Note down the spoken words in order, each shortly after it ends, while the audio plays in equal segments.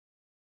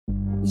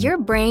Your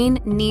brain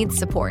needs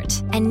support,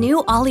 and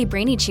new Ollie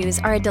Brainy Chews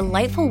are a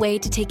delightful way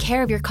to take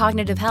care of your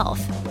cognitive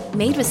health.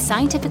 Made with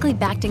scientifically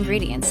backed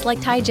ingredients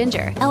like Thai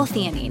ginger,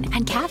 L-theanine,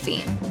 and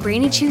caffeine,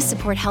 Brainy Chews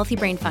support healthy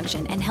brain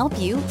function and help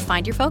you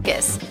find your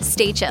focus,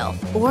 stay chill,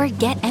 or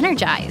get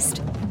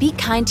energized. Be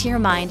kind to your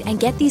mind and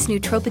get these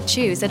nootropic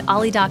chews at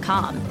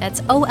ollie.com.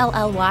 That's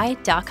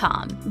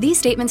OLLY.com. These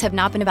statements have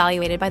not been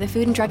evaluated by the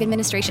Food and Drug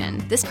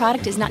Administration. This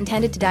product is not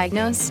intended to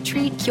diagnose,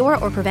 treat, cure,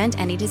 or prevent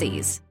any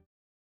disease.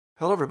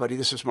 Hello, everybody.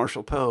 This is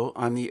Marshall Poe.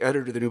 I'm the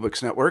editor of the New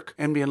Books Network.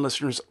 NBN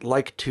listeners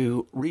like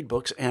to read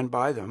books and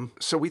buy them.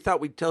 So we thought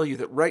we'd tell you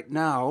that right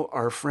now,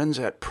 our friends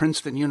at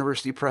Princeton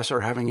University Press are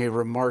having a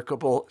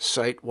remarkable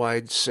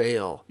site-wide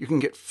sale. You can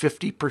get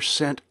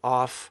 50%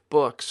 off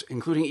books,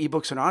 including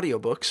ebooks and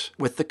audiobooks,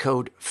 with the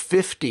code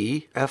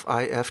 50,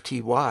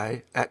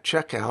 F-I-F-T-Y, at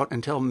checkout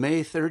until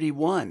May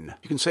 31.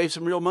 You can save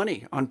some real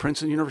money on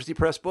Princeton University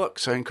Press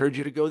books. I encourage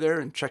you to go there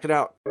and check it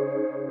out.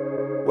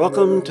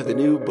 Welcome to the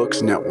New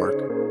Books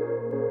Network.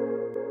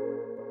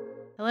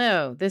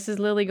 Hello, this is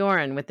Lily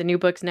Gorin with the New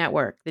Books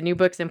Network, the New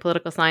Books in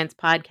Political Science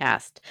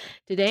podcast.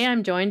 Today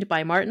I'm joined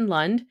by Martin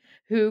Lund,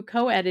 who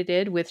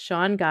co-edited with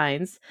Sean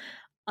Guynes,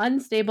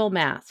 Unstable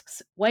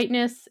Masks,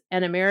 Whiteness,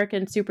 and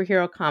American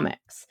Superhero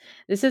Comics.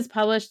 This is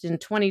published in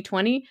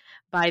 2020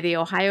 by the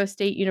Ohio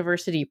State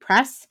University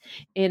Press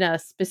in a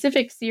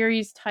specific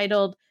series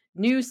titled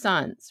New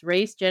Sons,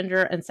 Race,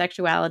 Gender, and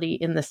Sexuality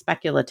in the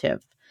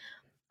Speculative.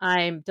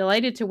 I'm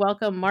delighted to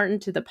welcome Martin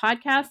to the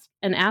podcast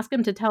and ask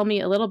him to tell me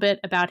a little bit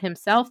about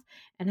himself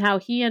and how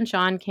he and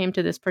Sean came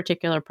to this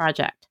particular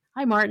project.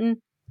 Hi,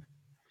 Martin.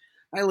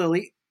 Hi,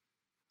 Lily.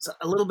 So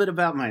a little bit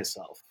about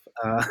myself.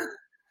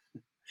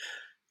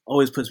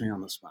 Always puts me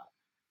on the spot.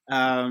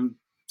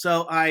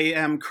 So I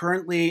am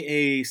currently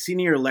a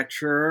senior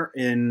lecturer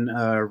in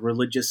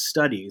religious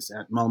studies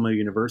at Malmö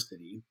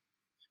University,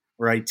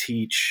 where I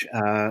teach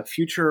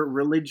future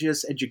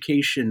religious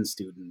education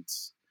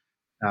students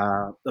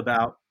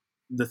about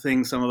the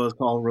thing some of us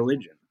call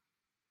religion.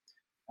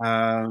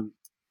 I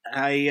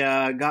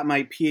got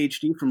my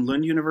PhD from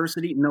Lund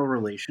University, no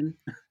relation,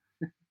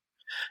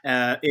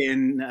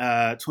 in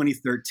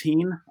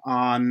 2013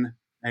 on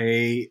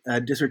a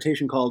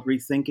dissertation called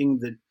 "Rethinking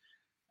the."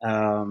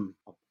 I'm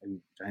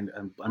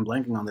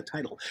blanking on the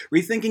title.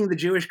 "Rethinking the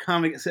Jewish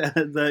Comics,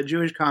 the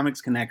Jewish Comics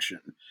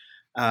Connection,"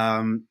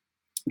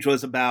 which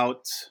was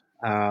about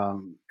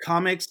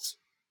comics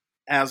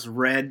as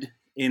read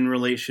in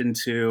relation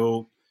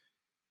to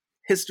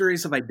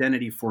histories of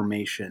identity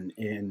formation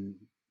in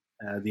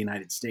the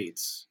United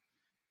States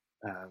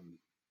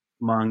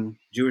among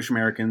Jewish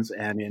Americans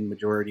and in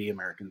majority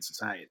American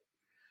society.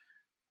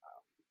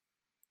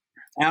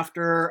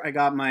 After I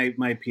got my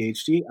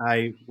PhD,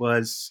 I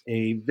was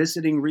a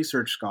visiting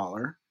research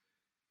scholar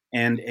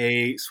and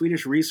a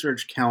Swedish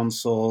Research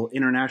Council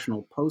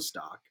international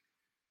postdoc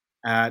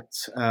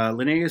at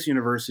Linnaeus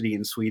University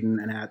in Sweden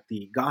and at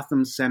the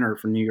Gotham Center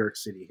for New York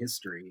City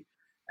History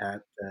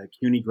at the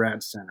CUNY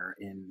Grad Center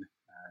in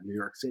New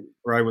York City,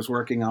 where I was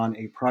working on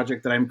a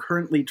project that I'm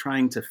currently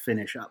trying to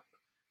finish up,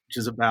 which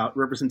is about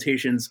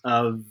representations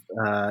of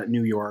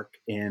New York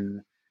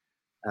in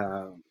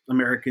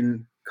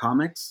American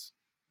comics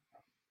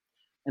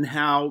and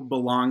how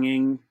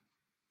belonging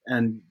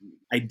and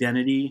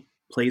identity,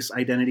 place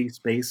identity,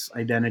 space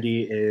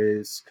identity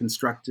is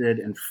constructed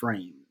and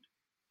framed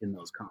in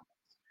those comics.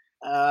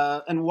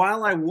 And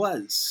while I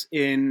was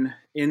in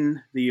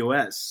the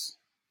U.S.,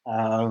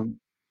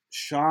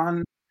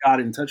 Sean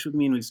got in touch with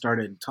me and we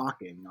started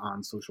talking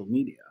on social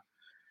media.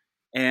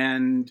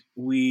 And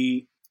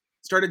we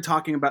started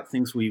talking about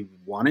things we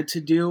wanted to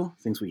do,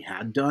 things we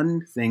had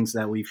done, things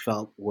that we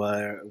felt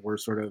were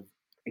sort of,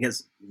 I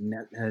guess,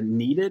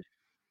 needed,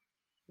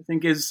 I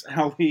think is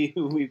how we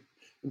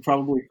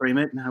probably frame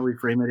it and how we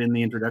frame it in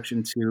the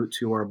introduction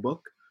to our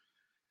book.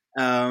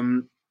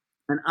 And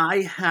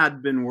I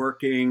had been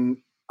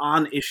working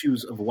on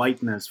issues of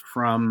whiteness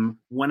from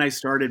when I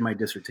started my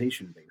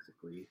dissertation,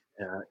 basically,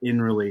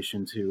 in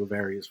relation to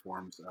various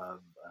forms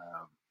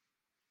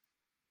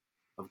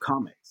of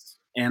comics.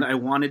 And I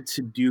wanted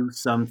to do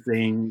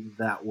something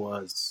that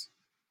was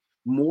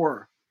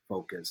more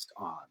focused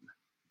on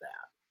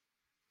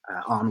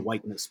that, on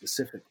whiteness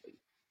specifically.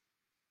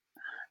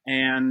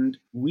 And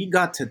we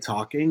got to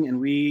talking and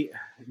we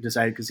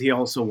decided, because he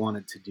also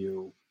wanted to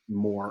do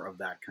more of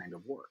that kind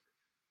of work.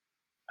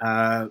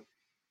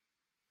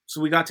 So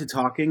we got to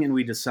talking and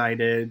we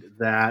decided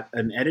that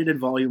an edited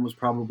volume was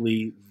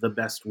probably the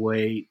best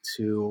way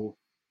to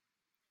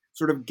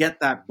sort of get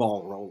that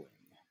ball rolling.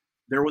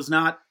 There was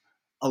not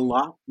a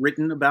lot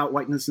written about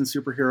whiteness and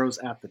superheroes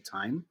at the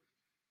time.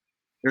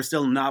 There's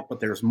still not,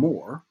 but there's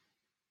more.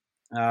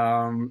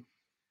 So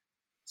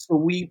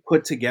we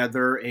put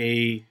together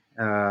a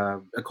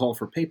call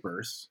for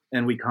papers,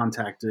 and we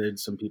contacted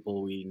some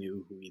people we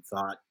knew who we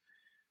thought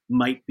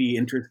might be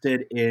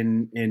interested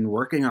in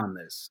working on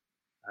this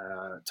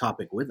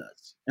topic with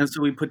us. And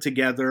so we put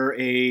together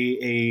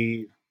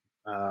a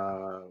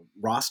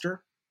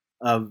roster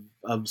of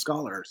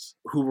scholars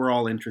who were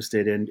all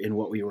interested in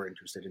what we were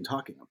interested in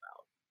talking about.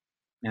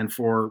 and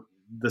for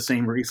the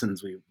same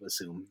reasons we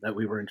assume that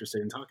we were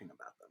interested in talking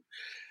about them.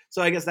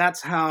 So I guess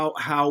that's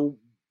how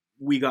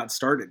we got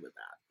started with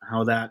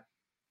that,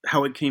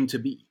 how it came to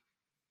be.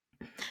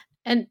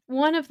 And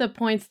one of the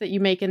points that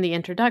you make in the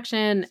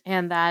introduction,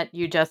 and that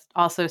you just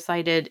also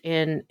cited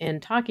in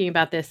talking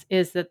about this,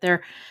 is that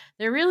there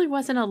really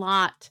wasn't a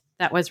lot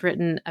that was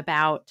written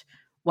about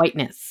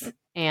whiteness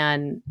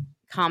and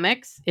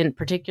comics in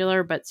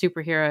particular, but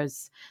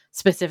superheroes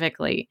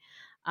specifically.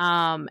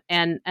 And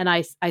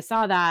I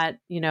saw that,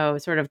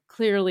 sort of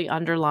clearly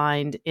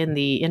underlined in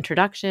the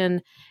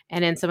introduction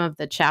and in some of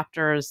the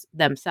chapters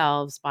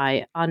themselves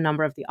by a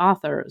number of the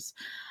authors.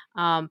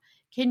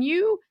 Can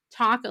you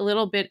talk a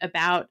little bit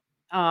about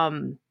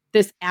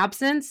this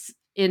absence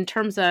in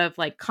terms of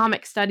like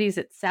comic studies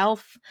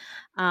itself,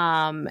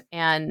 and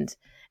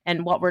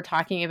what we're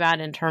talking about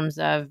in terms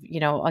of,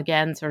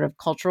 again, sort of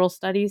cultural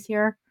studies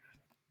here?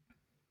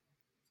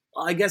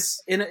 I guess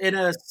in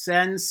a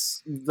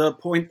sense, the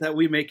point that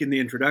we make in the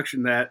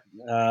introduction that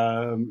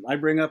I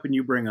bring up and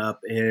you bring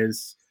up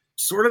is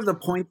sort of the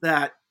point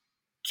that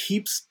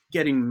keeps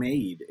getting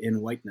made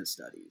in whiteness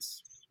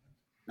studies.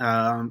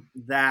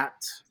 That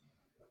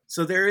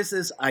so there is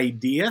this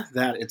idea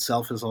that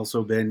itself has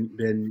also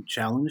been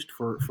challenged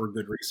for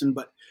good reason,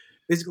 but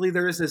basically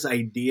there is this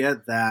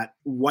idea that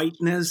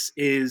whiteness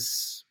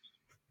is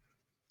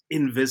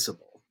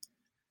invisible,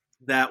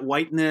 that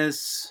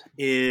whiteness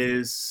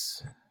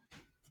is,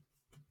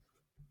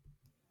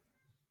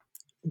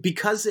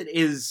 because it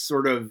is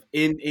sort of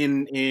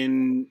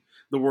in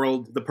the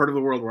world, the part of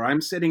the world where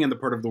I'm sitting and the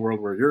part of the world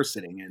where you're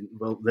sitting in,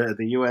 well,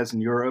 the U.S.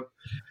 and Europe,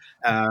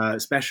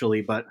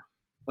 especially, but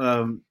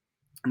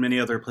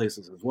many other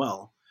places as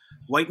well.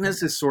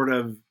 Whiteness is sort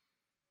of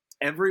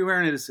everywhere,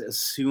 and it is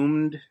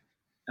assumed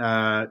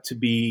to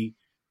be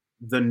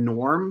the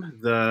norm,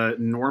 the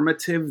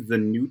normative, the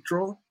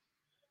neutral,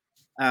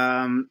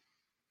 and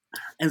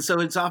so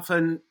it's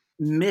often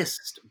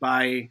missed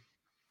by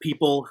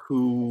people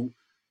who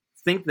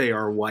think they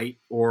are white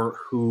or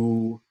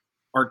who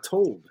are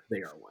told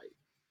they are white.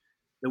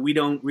 That we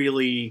don't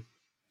really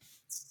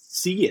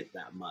see it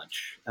that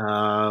much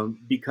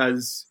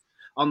because,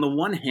 on the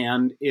one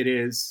hand, it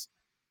is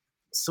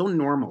so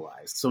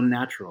normalized, so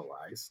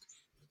naturalized,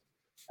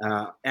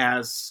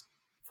 as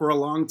for a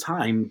long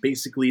time,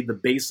 basically the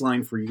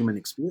baseline for human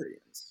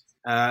experience.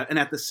 And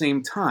at the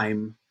same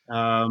time,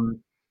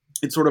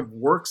 it sort of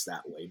works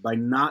that way by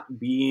not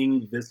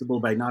being visible,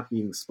 by not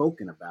being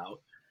spoken about.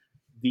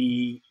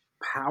 The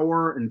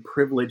power and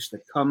privilege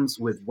that comes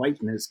with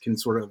whiteness can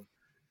sort of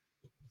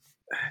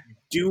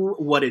do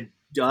what it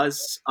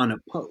does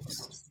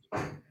unopposed.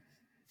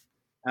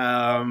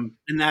 And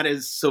that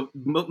is so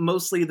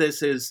mostly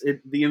this is it,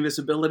 the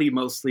invisibility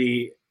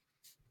mostly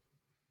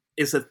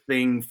is a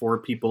thing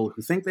for people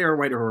who think they are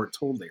white or who are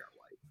told they are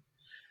white.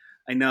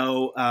 I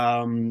know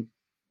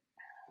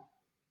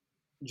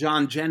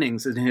John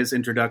Jennings, in his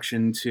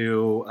introduction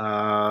to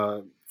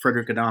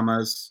Frederick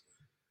Aldama's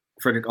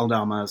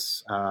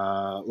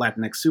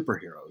Latinx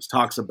superheroes,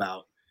 talks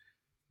about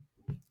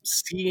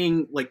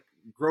seeing, like,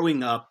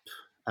 growing up.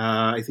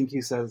 I think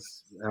he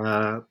says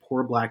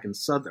poor, black, and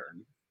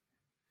Southern.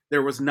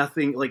 There was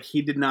nothing, like,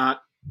 he didn't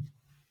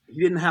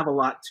have a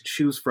lot to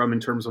choose from in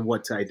terms of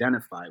what to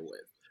identify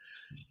with,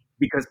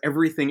 because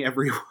everything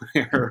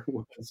everywhere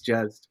was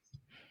just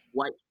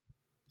white.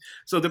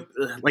 So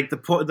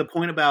the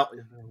point about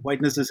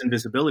whiteness's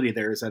invisibility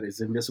there is that it's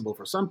invisible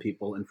for some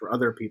people, and for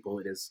other people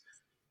it is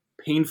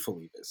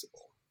painfully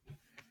visible.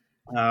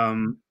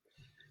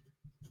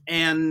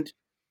 And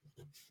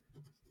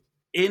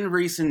in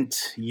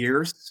recent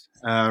years,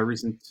 I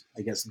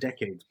guess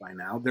decades by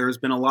now, there has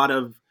been a lot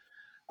of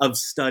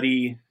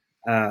study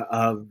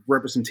of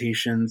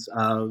representations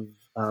of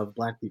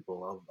Black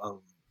people,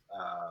 of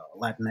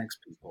Latinx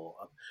people,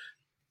 of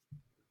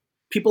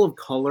people of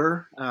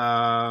color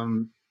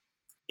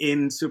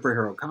in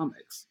superhero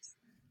comics.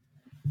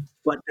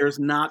 But there's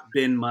not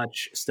been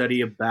much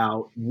study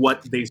about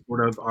what they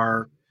sort of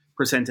are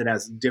presented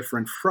as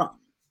different from.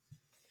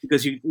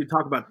 Because you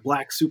talk about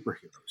Black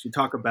superheroes, you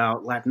talk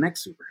about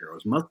Latinx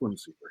superheroes, Muslim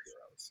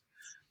superheroes,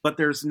 but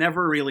there's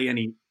never really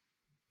any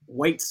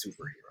white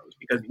superheroes,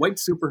 because white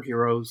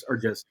superheroes are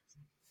just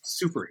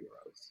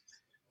superheroes.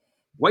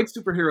 White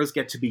superheroes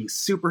get to be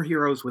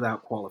superheroes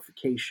without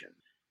qualification.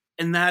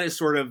 And that is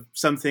sort of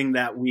something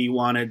that we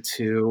wanted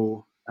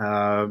to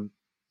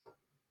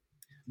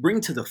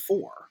bring to the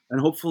fore and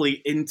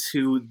hopefully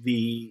into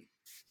the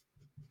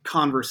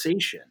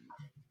conversation,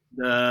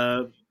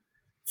 the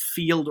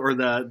field or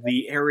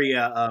the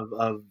area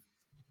of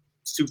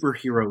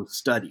superhero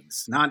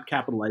studies, not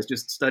capitalized,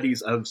 just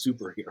studies of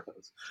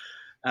superheroes,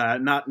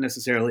 not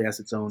necessarily as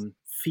its own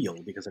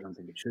field, because I don't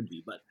think it should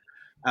be, but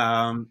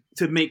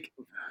to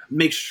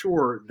make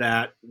sure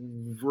that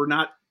we're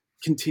not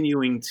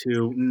continuing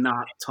to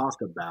not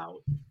talk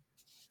about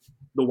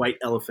the white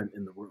elephant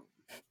in the room.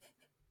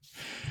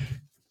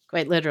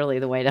 Quite literally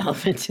the white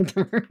elephant in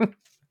the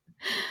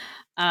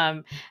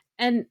room.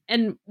 And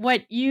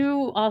what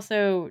you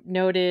also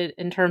noted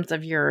in terms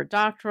of your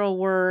doctoral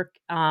work,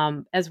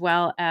 as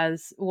well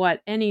as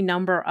what any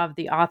number of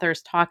the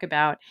authors talk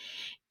about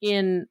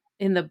in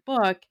the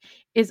book,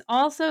 is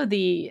also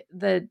the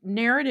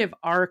narrative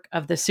arc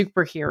of the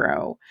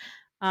superhero,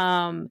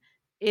 um,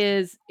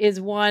 is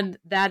one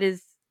that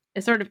is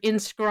sort of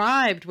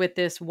inscribed with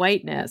this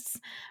whiteness,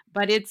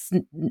 but it's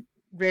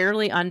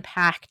rarely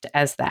unpacked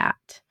as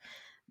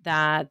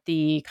that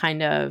the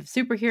kind of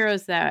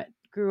superheroes that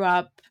grew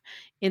up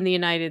in the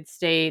United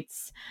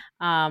States,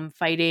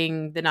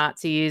 fighting the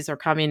Nazis or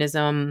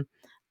communism,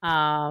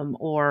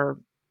 or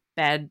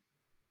bad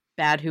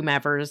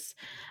whomevers,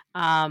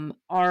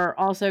 are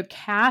also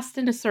cast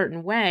in a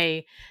certain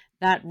way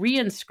that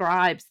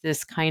reinscribes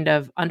this kind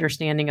of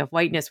understanding of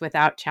whiteness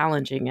without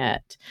challenging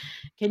it.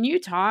 Can you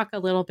talk a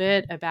little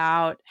bit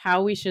about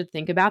how we should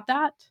think about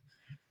that?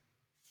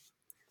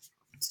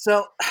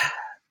 So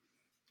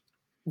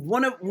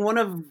one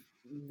of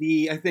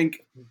the, I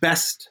think,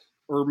 best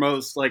or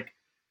most like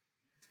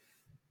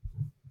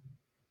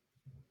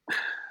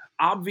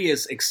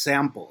obvious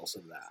examples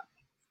of that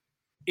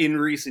in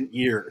recent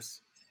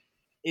years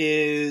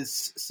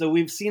is, so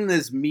we've seen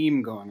this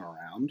meme going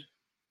around,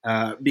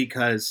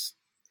 because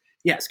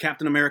yes,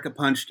 Captain America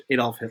punched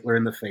Adolf Hitler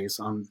in the face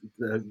on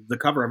the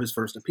cover of his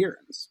first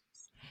appearance.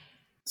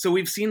 So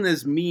we've seen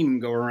this meme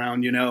go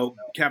around,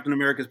 Captain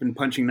America's been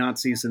punching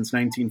Nazis since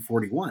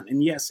 1941.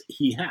 And yes,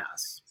 he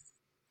has.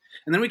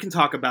 And then we can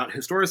talk about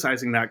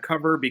historicizing that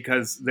cover,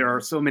 because there are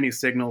so many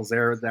signals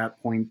there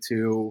that point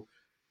to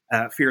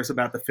fears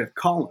about the fifth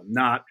column,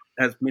 not,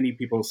 as many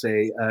people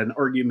say, an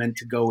argument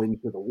to go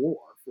into the war,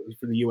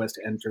 for the U.S.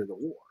 to enter the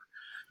war.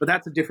 But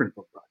that's a different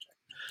book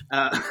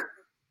project.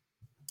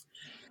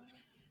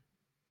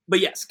 But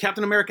yes,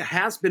 Captain America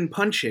has been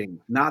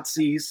punching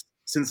Nazis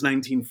since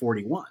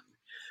 1941.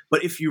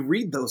 But if you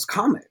read those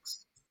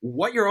comics,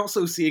 what you're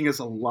also seeing is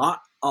a lot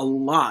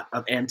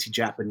of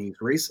anti-Japanese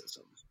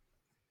racism.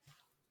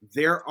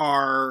 There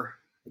are,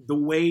 the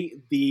way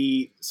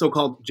the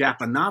so-called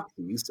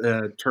Japanazis,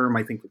 a term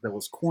I think that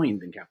was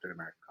coined in Captain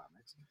America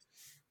comics,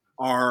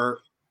 are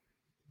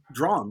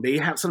drawn. They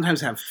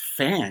sometimes have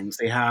fangs.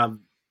 They have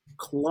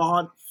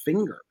clawed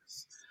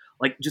fingers,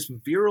 like just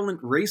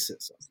virulent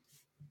racism.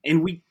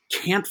 And we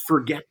can't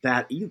forget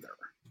that either,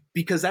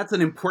 because that's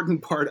an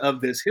important part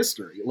of this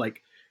history.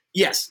 Like,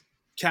 yes,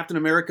 Captain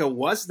America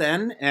was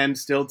then and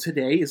still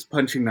today is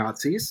punching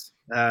Nazis,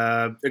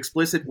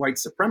 explicit white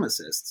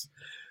supremacists.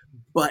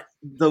 But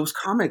those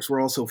comics were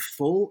also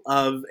full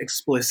of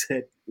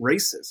explicit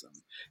racism.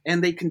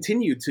 And they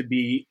continue to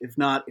be, if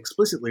not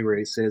explicitly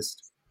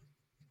racist,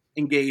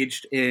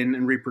 engaged in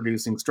and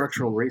reproducing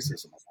structural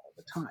racism all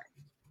the time.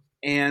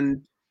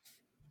 And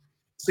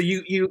so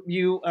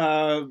you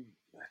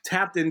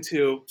tapped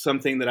into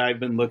something that I've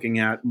been looking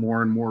at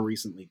more and more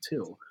recently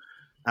too.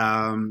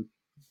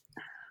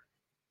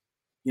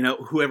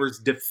 Whoever's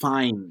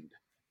defined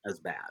as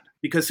bad,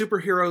 because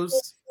superheroes,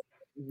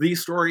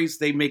 these stories,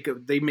 they make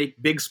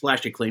big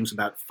splashy claims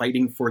about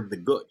fighting for the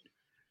good,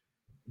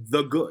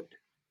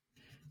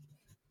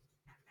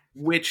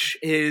 which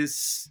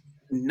is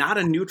not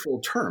a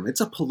neutral term. It's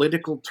a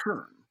political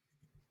term.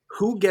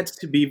 Who gets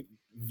to be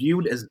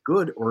viewed as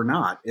good or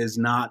not is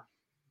not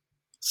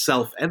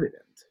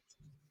self-evident.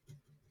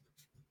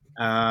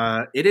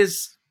 It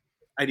is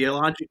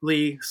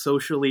ideologically,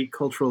 socially,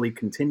 culturally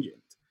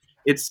contingent.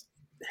 It's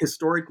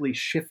historically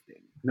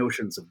shifting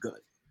notions of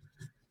good.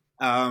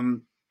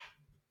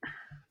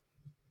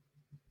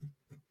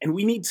 And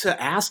we need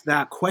to ask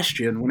that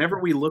question whenever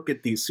we look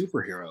at these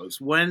superheroes,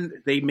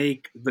 when they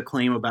make the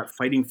claim about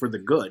fighting for the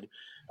good,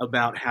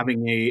 about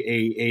having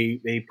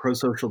a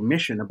pro-social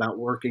mission, about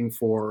working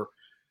for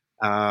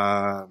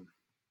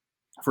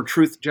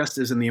truth,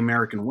 justice, and the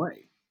American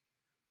way.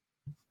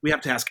 We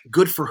have to ask,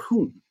 good for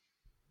whom?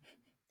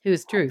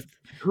 Who's truth?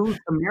 Who's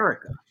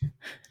America?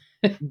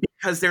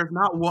 Because there's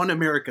not one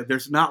America.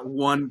 There's not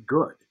one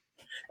good.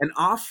 And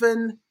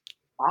often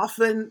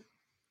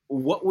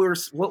what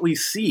we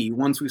see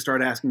once we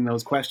start asking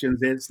those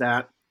questions is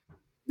that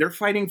they're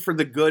fighting for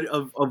the good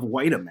of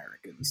white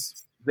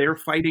Americans. They're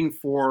fighting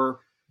to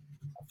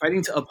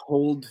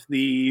uphold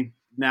the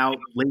now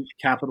late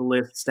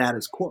capitalist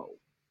status quo.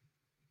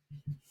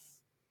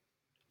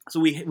 So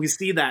we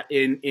see that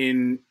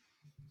in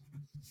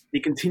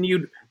the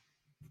continued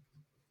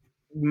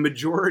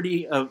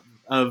majority of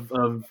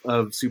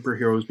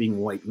superheroes being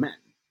white men.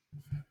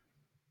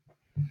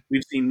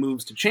 We've seen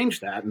moves to change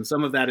that, and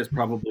some of that is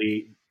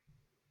probably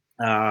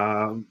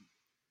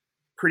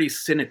pretty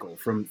cynical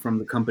from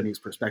the company's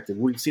perspective.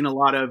 We've seen a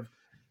lot of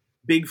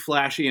big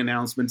flashy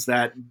announcements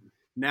that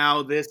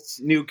now this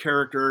new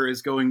character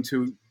is going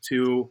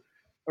to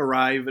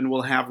arrive and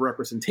will have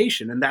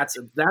representation, and that's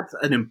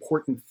an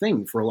important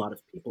thing for a lot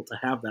of people, to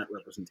have that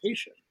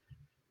representation.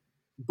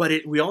 But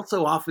we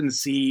also often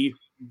see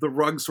the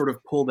rug sort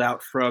of pulled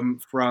out from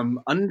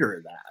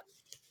under that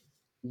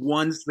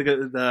once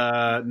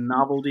the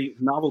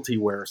novelty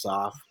wears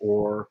off,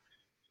 or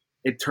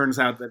it turns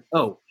out that,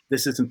 oh,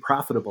 this isn't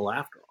profitable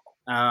after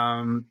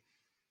all.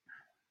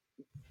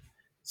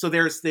 So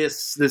there's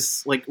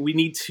this like we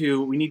need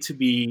to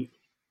be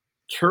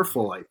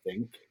careful, I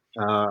think,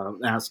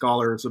 as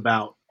scholars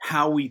about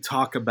how we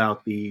talk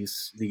about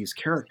these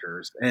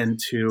characters, and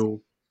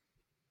to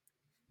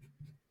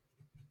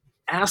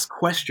ask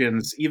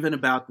questions even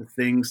about the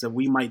things that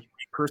we might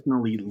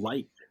personally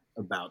like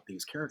about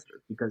these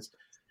characters. Because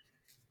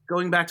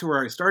going back to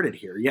where I started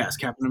here, yes,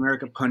 Captain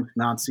America punched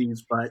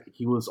Nazis, but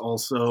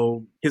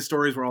his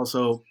stories were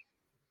also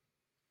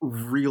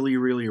really,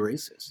 really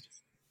racist.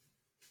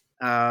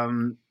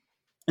 And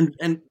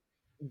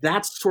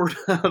that's sort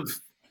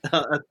of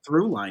a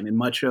through line in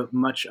much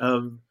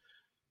of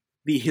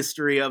the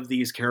history of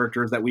these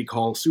characters that we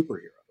call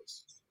superheroes.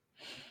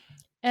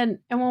 And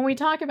when we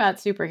talk about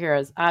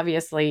superheroes,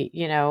 obviously,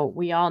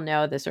 we all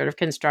know the sort of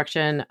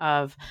construction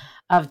of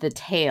the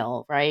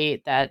tale,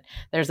 right? That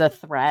there's a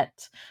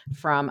threat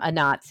from a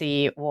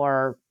Nazi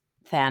or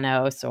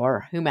Thanos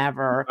or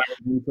whomever,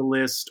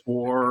 Environmentalist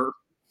or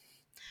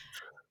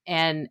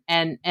and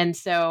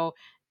so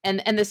and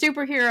the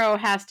superhero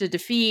has to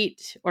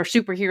defeat, or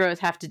superheroes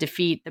have to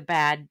defeat the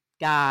bad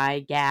guy,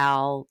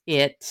 gal,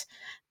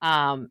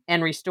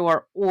 and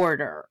restore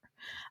order.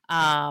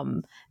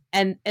 Um,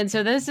 and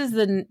so this is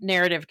the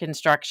narrative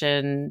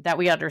construction that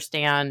we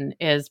understand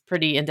is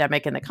pretty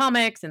endemic in the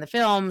comics and the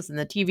films and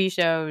the TV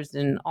shows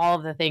and all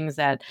of the things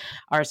that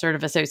are sort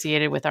of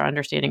associated with our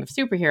understanding of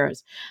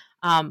superheroes.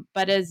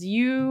 But as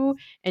you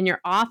and your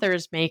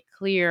authors make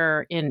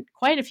clear in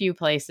quite a few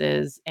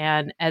places,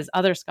 and as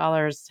other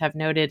scholars have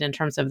noted in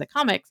terms of the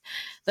comics,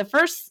 the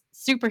first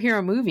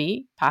superhero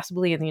movie,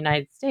 possibly in the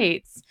United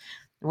States,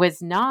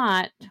 was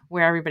not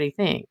where everybody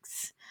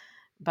thinks,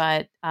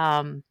 but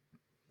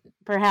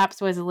perhaps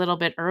was a little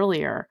bit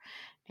earlier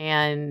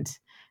and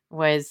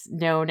was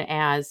known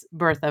as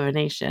Birth of a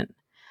Nation.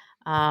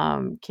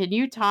 Can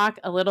you talk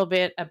a little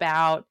bit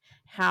about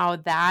how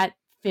that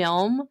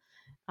film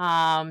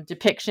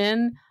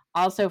depiction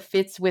also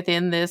fits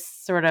within this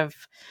sort of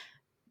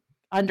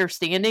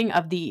understanding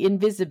of the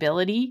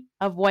invisibility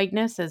of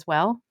whiteness as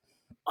well?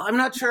 I'm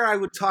not sure I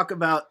would talk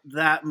about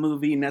that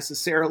movie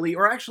necessarily,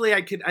 or actually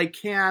I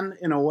can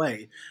in a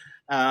way.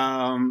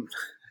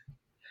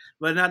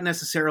 But not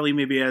necessarily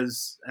maybe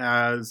as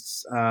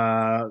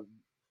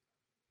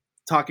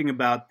talking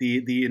about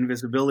the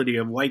invisibility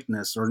of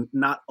whiteness, or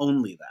not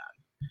only that,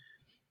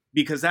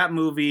 because that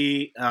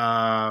movie,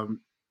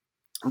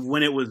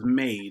 when it was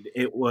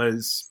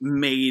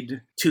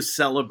made to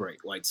celebrate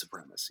white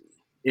supremacy.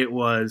 It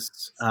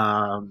was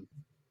a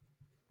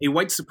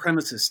white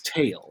supremacist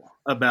tale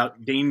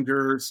about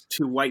dangers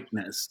to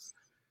whiteness,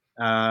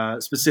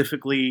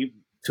 specifically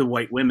to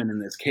white women in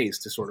this case,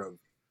 to sort of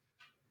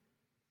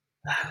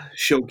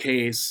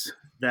showcase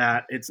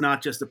that it's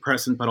not just the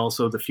present but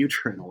also the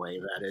future in a way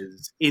that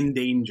is in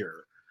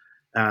danger,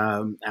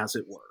 as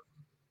it were.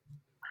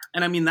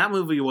 And I mean, that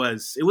movie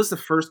was the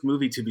first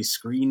movie to be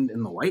screened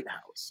in the White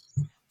House.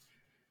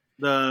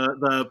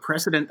 The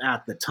president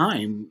at the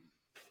time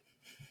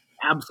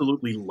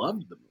absolutely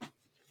loved the movie.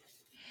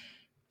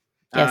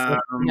 Yes,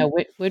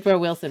 Woodrow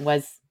Wilson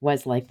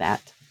was like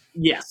that.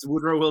 Yes,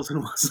 Woodrow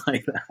Wilson was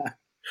like that.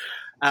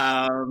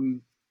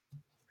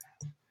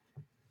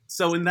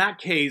 So in that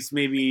case,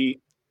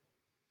 maybe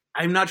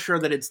I'm not sure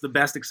that it's the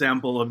best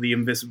example of the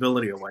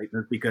invisibility of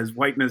whiteness, because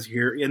whiteness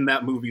here in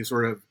that movie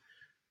sort of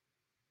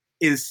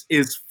is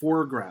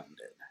foregrounded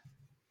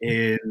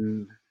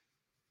in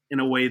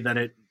a way that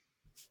it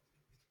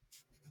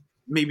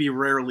maybe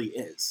rarely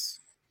is.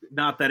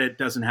 Not that it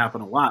doesn't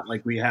happen a lot,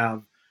 like we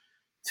have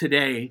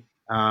today.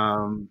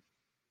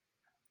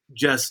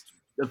 Just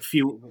a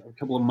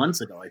couple of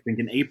months ago, I think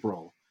in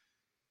April,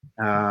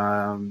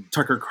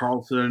 Tucker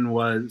Carlson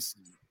was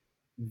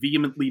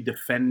vehemently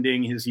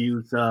defending his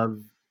use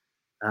of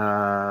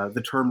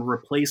the term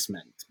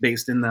replacement,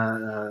 based in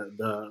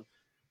the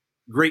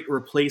Great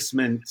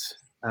Replacement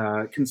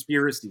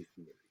conspiracy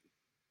theory,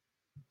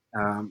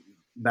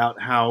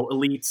 about how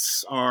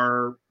elites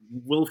are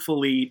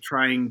willfully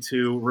trying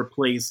to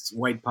replace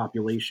white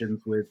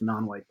populations with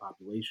non-white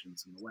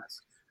populations in the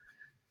West.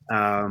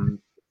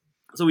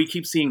 So we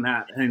keep seeing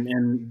that,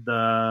 and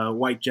the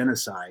white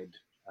genocide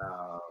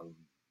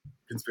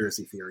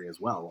conspiracy theory as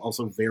well,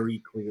 also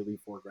very clearly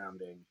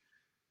foregrounding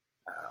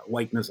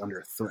whiteness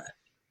under threat.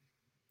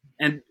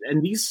 And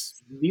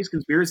these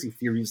conspiracy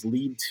theories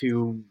lead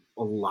to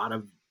a lot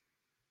of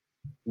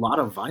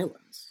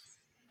violence,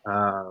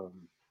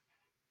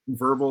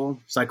 verbal,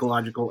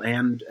 psychological,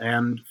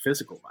 and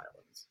physical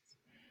violence.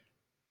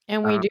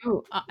 And we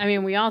do. I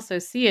mean, we also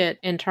see it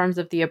in terms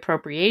of the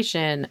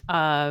appropriation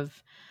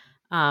of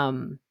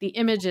the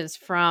images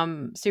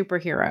from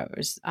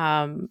superheroes.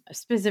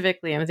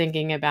 Specifically, I'm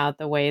thinking about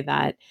the way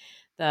that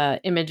the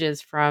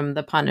images from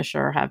The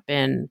Punisher have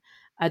been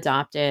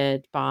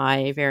adopted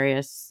by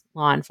various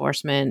law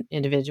enforcement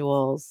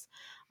individuals.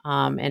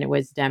 And it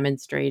was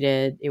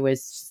demonstrated, it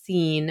was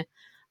seen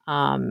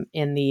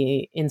in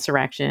the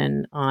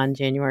insurrection on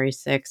January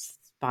 6th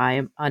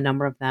by a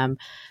number of them,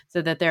 so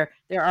that there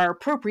are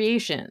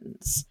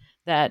appropriations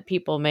that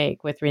people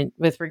make with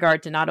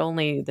regard to not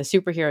only the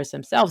superheroes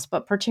themselves,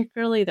 but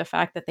particularly the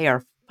fact that they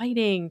are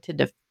fighting to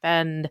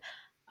defend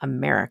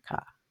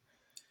America.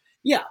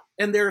 Yeah,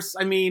 and there's,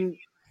 I mean,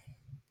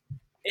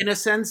 in a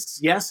sense,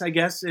 yes, I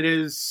guess it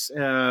is.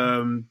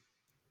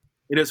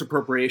 It is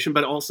appropriation,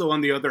 but also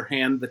on the other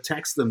hand, the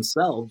texts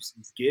themselves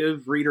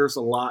give readers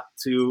a lot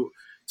to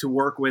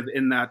work with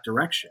in that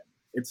direction.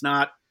 It's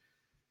not,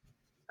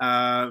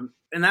 and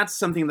that's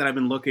something that I've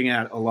been looking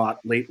at a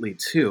lot lately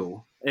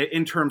too,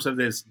 in terms of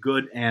this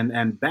good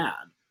and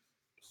bad.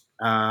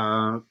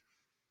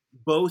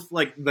 Both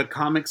like the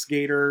comics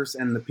gators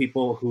and the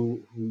people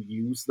who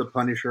use the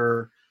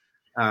Punisher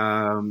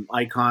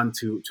icon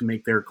to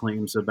make their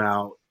claims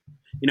about,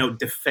 you know,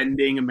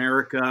 defending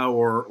America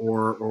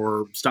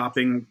or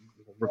stopping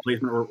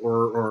replacement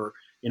or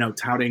you know,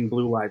 touting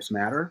Blue Lives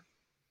Matter.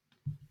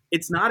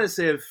 It's not as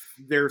if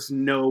there's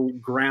no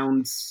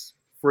grounds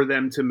for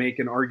them to make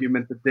an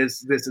argument that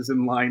this is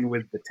in line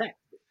with the text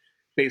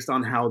based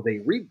on how they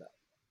read them.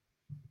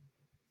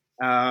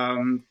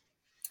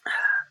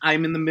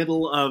 I'm in the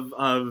middle of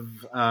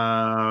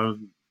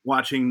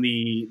watching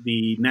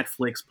the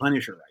Netflix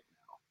Punisher right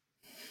now,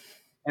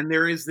 and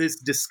there is this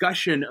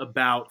discussion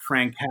about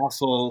Frank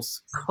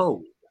Castle's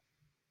code.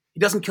 He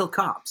doesn't kill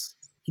cops.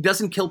 He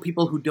doesn't kill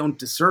people who don't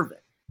deserve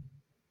it.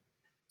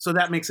 So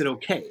that makes it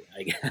okay,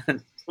 I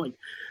guess. Like,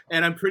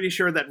 and I'm pretty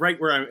sure that right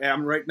where I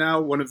am right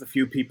now, one of the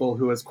few people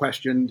who has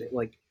questioned,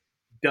 like,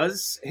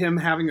 does him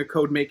having a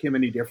code make him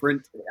any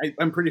different?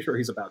 I'm pretty sure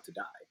he's about to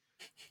die.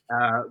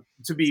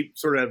 To be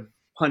sort of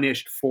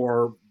punished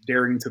for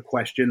daring to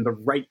question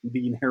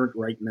the inherent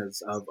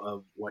rightness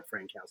of what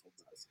Frank Castle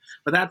does.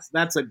 But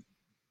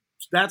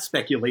that's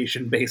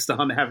speculation based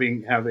on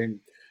having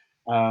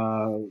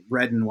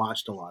read and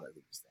watched a lot of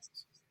these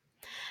things.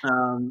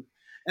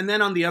 And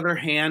then on the other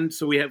hand,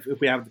 so if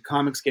we have the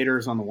comic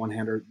skaters on the one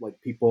hand, or like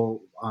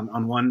people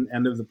on one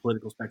end of the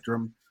political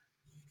spectrum,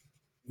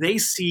 they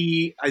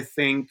see, I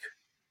think,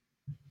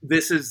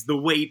 this is the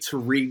way to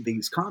read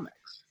these comics.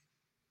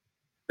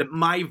 That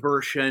my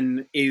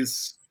version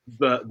is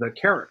the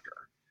character.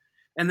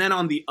 And then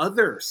on the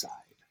other side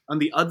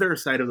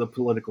of the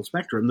political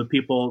spectrum, the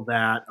people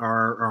that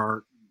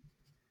are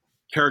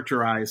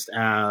characterized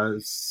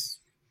as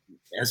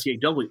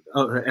SJWs,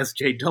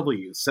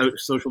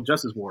 social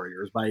justice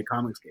warriors by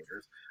comic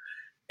skaters,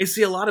 I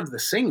see a lot of the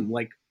same.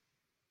 Like,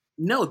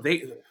 no,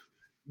 the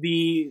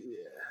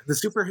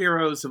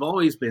superheroes have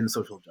always been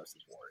social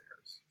justice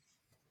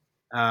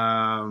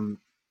warriors.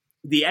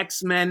 The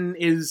X-Men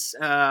is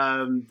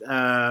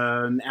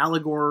an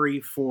allegory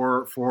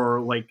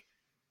for like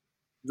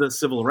the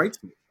civil rights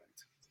movement.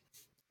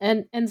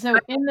 And so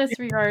in this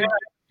regard,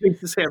 things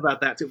to say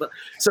about that too. But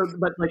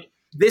like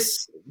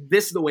this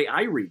the way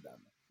I read them,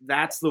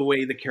 that's the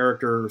way the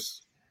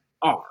characters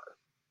are.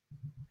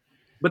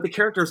 But the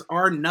characters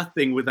are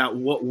nothing without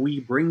what we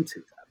bring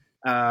to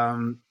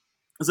them.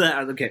 So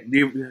okay,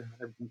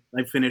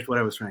 I finished what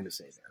I was trying to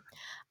say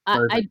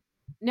there.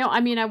 No,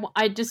 I mean,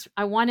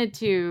 I wanted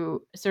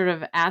to sort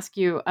of ask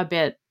you a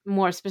bit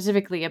more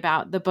specifically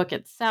about the book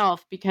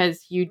itself,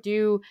 because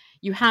you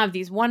have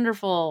these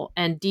wonderful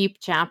and deep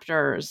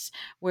chapters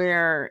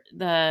where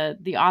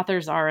the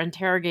authors are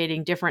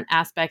interrogating different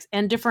aspects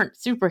and different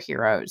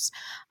superheroes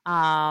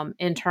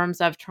in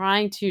terms of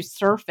trying to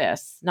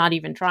surface, not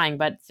even trying,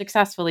 but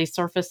successfully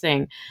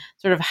surfacing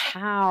sort of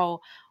how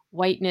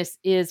whiteness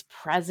is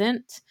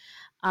present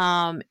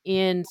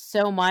in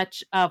so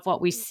much of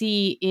what we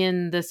see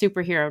in the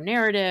superhero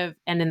narrative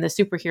and in the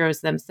superheroes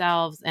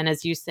themselves. And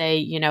as you say,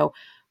 you know,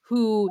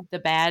 who the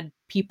bad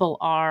people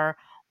are,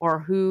 or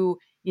who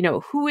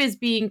is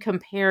being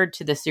compared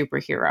to the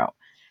superhero.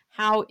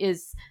 How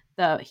is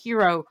the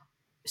hero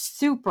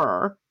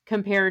super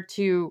compared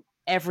to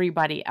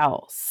everybody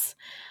else?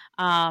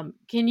 Can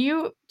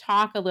you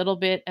talk a little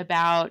bit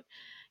about,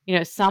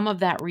 some of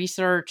that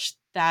research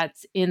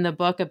that's in the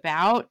book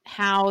about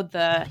how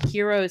the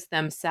heroes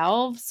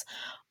themselves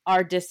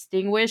are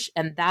distinguished,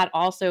 and that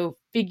also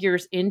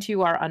figures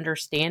into our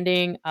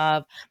understanding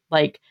of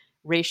like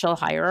racial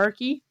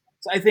hierarchy?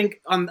 So I think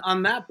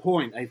on that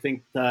point, I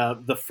think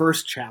the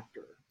first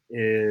chapter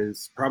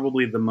is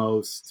probably the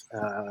most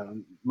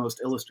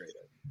illustrative,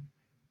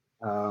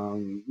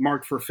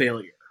 marked for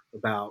failure,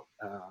 about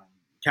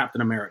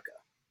Captain America,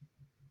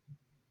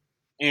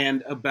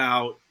 and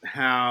about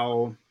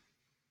how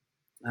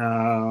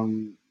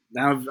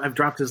now I've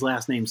dropped his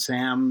last name,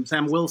 Sam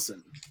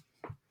Wilson,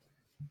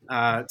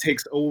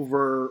 takes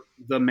over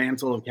the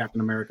mantle of Captain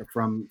America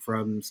from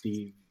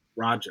Steve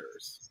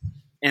Rogers,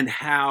 and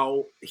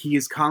how he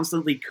is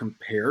constantly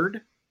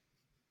compared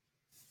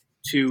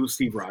to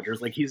Steve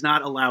Rogers. Like, he's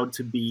not allowed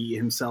to be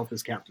himself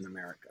as Captain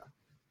America.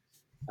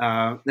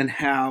 And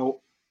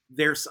how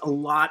there's a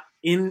lot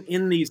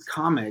in these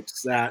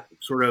comics that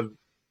sort of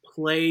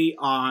play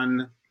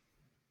on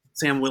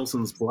Sam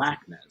Wilson's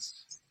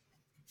blackness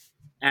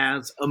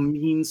as a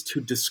means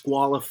to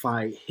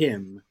disqualify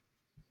him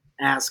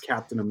as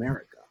Captain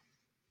America.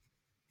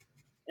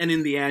 And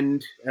in the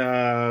end,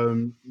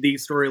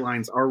 these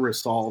storylines are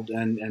resolved,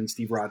 and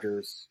Steve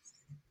Rogers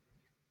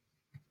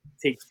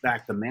takes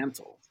back the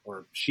mantle,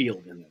 or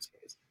shield in this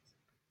case.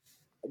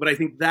 But I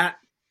think that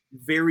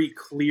very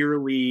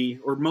clearly,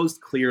 or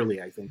most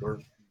clearly, I think,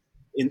 or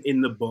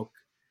in the book,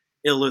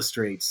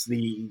 illustrates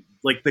the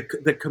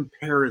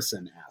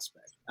comparison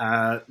aspect,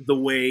 the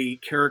way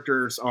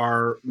characters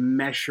are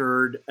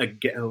measured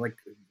again, like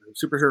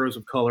superheroes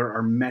of color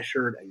are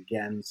measured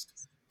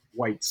against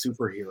white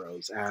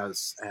superheroes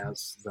as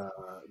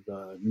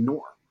the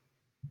norm.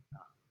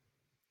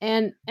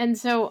 And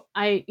so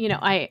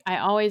I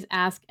always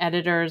ask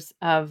editors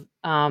of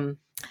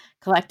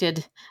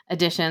collected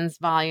editions,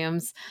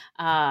 volumes,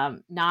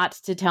 not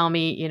to tell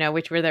me,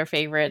 which were their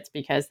favorites,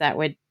 because that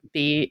would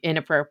be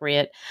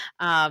inappropriate.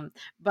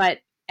 But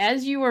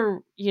as you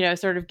were,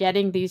 sort of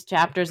getting these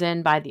chapters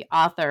in by the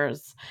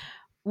authors,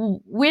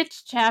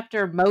 which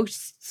chapter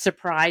most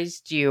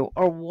surprised you,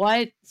 or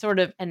what sort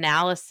of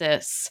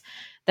analysis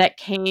that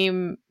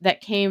came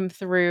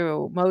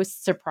through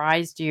most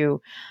surprised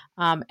you,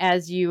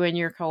 as you and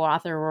your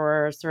co-author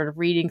were sort of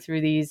reading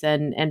through these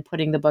and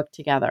putting the book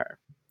together?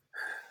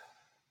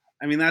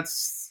 I mean,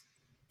 it's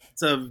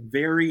a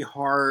very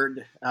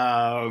hard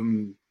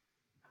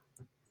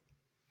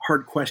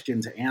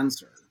question to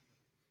answer.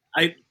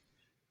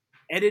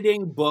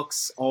 Editing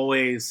books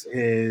always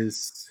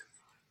is,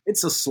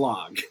 it's a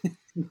slog.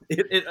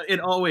 It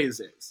always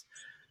is.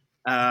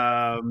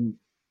 But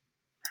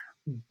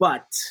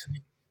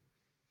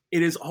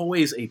it is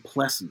always a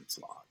pleasant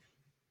slog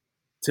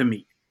to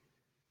me.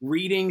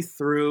 Reading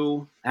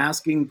through,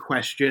 asking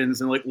questions,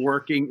 and like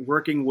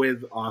working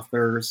with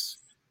authors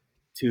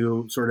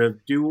to sort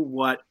of do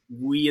what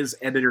we as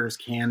editors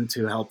can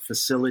to help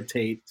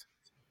facilitate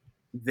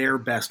their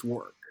best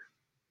work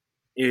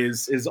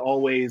is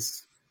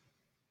always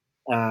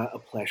a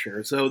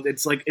pleasure. So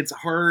it's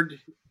hard.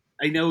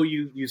 I know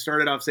you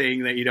started off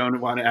saying that you don't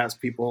want to ask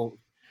people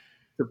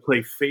to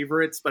play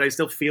favorites, but I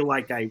still feel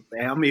like I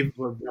am, even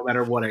no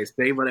matter what I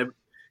say. But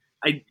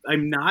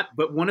I'm not.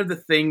 But one of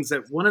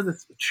the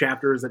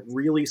chapters that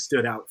really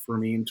stood out for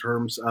me in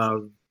terms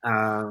of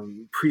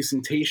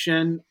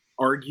presentation,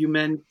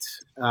 argument,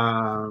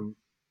 and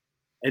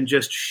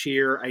just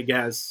sheer, I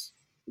guess,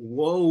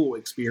 woe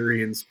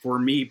experience for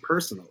me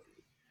personally,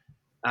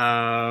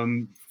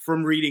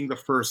 from reading the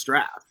first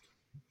draft,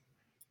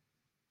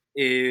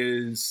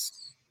 is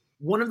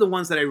one of the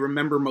ones that I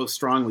remember most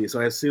strongly.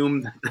 So I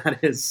assume that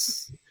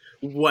is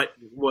what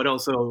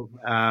also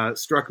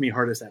struck me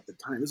hardest at the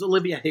time. Is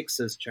Olivia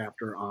Hicks's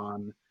chapter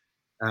on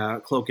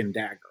Cloak and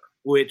Dagger,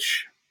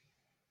 which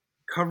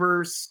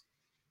covers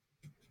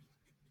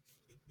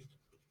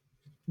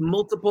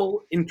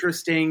multiple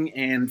interesting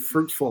and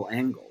fruitful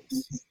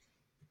angles.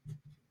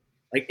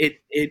 Like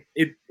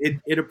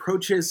it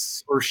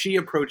approaches, or she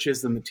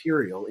approaches, the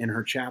material in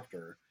her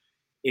chapter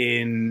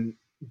in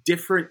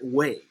different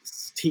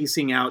ways,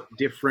 teasing out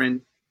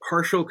different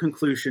partial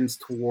conclusions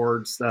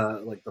towards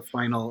the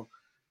final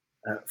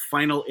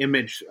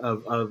image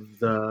of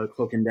the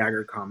Cloak and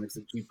Dagger comics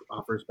that she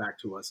offers back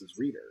to us as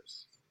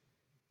readers,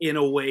 in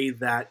a way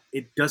that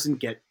it doesn't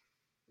get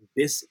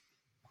busy.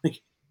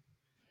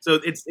 So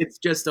it's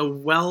just a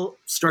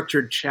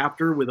well-structured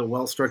chapter with a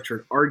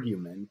well-structured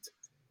argument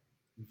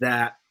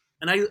that,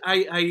 and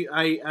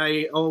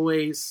I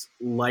always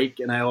like,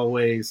 and I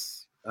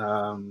always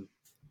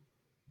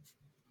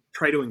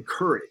try to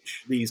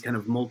encourage these kind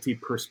of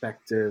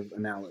multi-perspective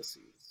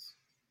analyses.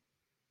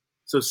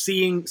 So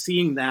seeing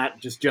that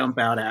just jump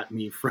out at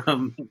me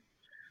from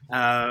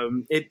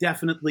it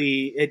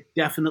definitely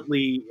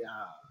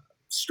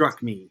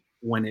struck me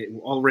when it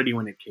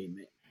came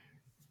in.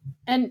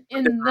 And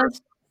in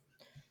this,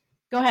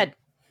 go ahead.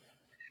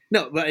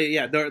 No, but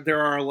yeah,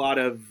 there are a lot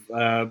of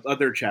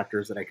other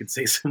chapters that I could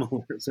say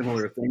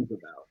similar things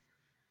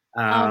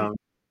about.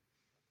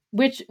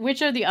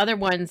 Which are the other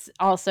ones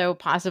also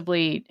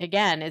possibly?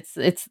 Again, it's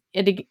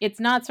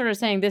not sort of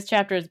saying this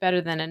chapter is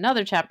better than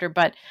another chapter,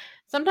 but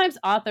sometimes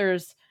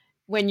authors,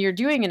 when you're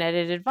doing an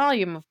edited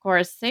volume, of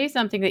course, say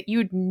something that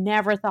you'd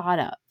never thought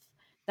of.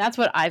 That's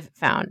what I've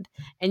found.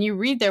 And you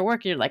read their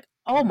work and you're like,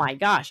 oh my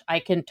gosh, I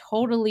can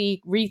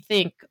totally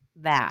rethink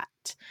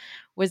that.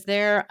 Was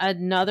there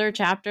another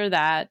chapter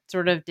that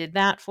sort of did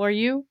that for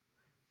you?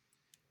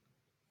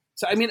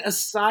 So, I mean,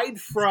 aside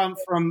from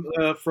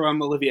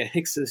Olivia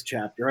Hicks's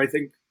chapter, I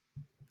think,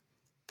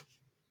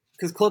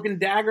 because Cloak and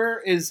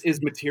Dagger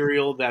is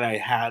material that I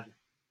had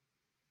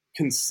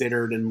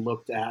considered and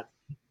looked at,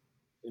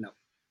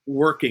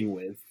 working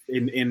with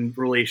in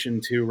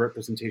relation to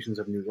representations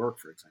of New York,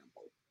 for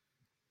example.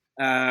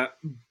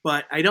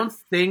 But I don't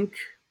think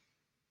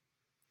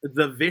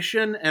the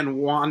Vision and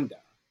Wanda,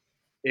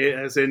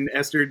 as in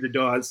Esther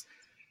Dawes,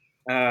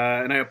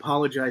 and I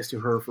apologize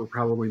to her for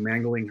probably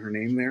mangling her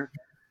name there.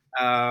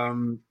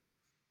 Her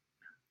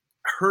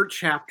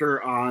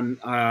chapter on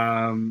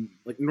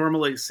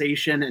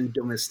normalization and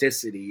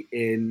domesticity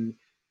in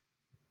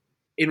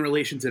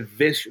relation to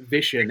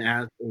Vision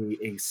as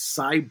a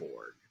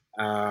cyborg.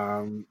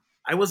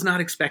 I was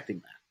not expecting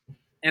that,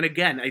 and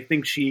again, I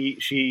think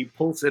she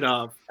pulls it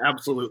off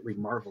absolutely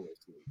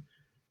marvelously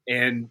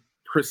and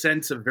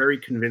presents a very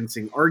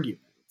convincing argument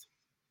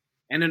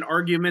and an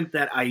argument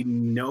that I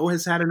know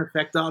has had an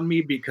effect on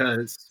me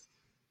because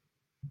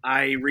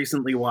I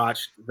recently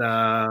watched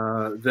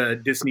the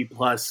Disney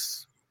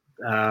Plus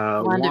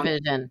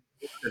WandaVision.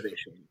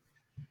 WandaVision,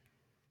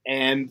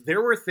 and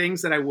there were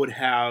things that I would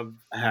have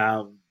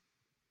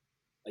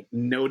like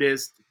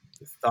noticed,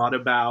 thought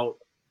about,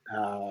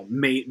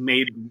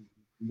 made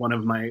one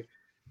of my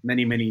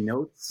many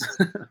notes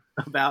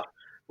about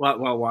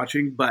while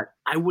watching, but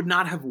I would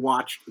not have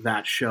watched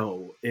that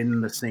show in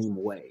the same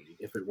way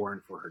if it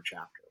weren't for her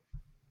chapter.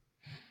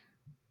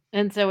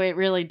 And so it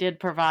really did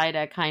provide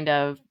a kind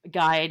of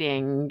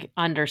guiding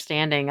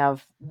understanding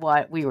of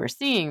what we were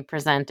seeing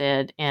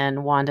presented in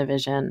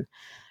WandaVision,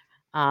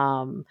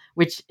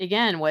 which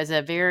again was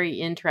a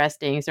very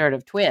interesting sort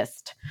of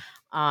twist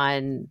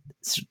on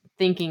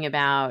thinking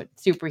about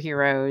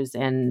superheroes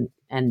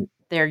and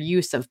their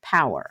use of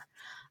power,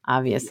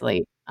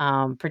 obviously,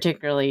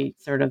 particularly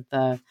sort of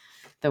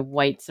the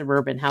white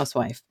suburban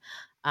housewife,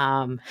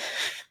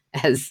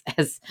 as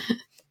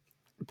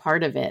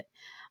part of it.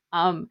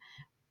 Um,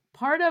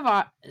 part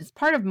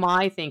of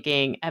my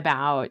thinking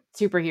about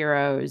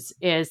superheroes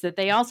is that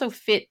they also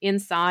fit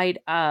inside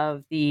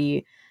of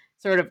the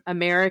sort of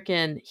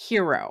American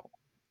hero.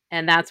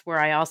 And that's where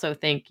I also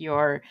think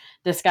your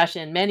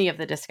discussion, many of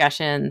the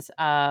discussions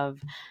of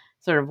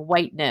sort of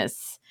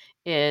whiteness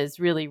is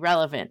really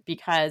relevant,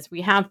 because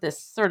we have this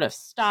sort of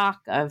stock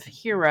of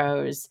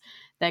heroes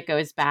that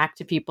goes back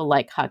to people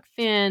like Huck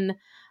Finn,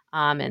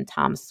 and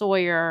Tom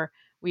Sawyer.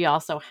 We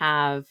also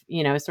have,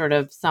 sort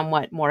of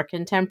somewhat more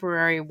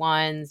contemporary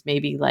ones,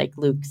 maybe like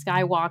Luke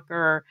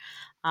Skywalker.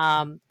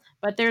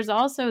 But there's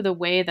also the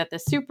way that the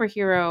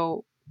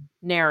superhero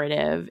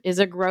narrative is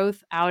a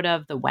growth out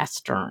of the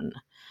Western,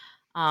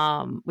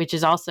 which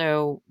is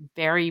also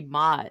very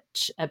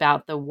much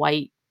about the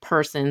white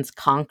person's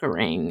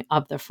conquering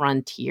of the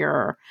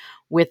frontier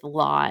with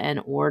law and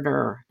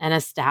order and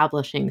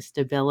establishing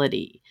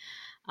stability.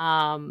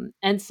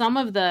 And some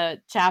of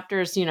the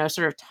chapters,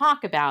 sort of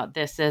talk about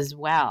this as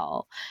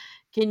well.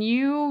 Can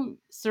you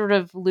sort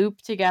of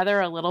loop together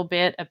a little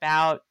bit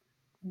about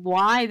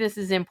why this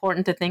is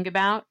important to think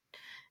about,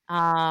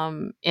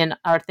 in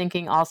our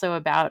thinking also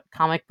about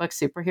comic book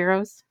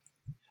superheroes?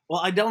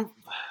 Well, I don't.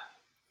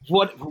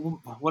 What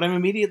I'm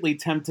immediately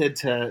tempted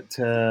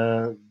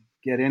to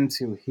get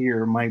into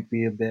here might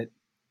be a bit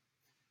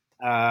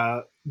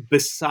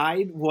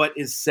beside what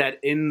is said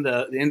in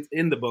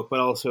the book,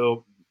 but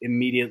also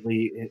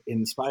immediately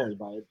inspired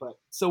by it. But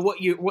so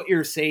what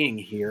you're saying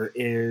here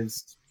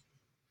is,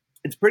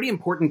 it's pretty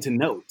important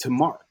to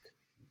mark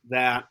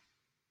that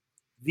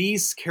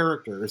these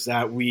characters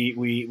that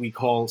we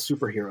call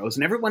superheroes,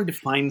 and everyone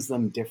defines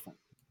them differently.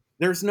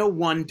 There's no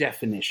one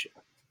definition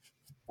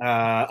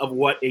of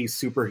what a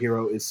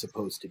superhero is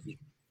supposed to be.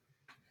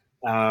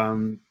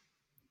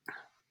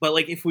 But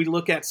like, if we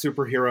look at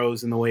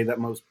superheroes in the way that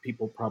most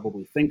people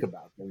probably think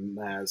about them,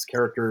 as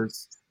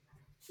characters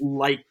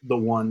like the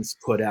ones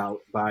put out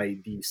by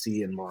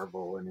DC and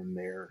Marvel, and in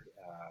their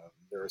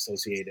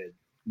associated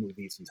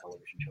movies and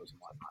television shows and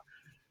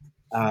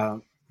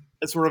whatnot,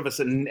 it's sort of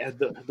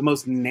the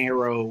most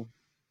narrow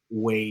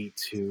way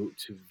to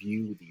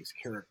view these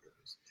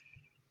characters.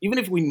 Even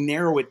if we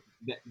narrow it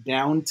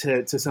down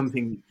to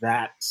something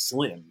that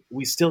slim,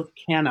 we still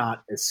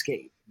cannot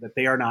escape that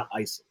they are not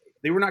isolated.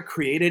 They were not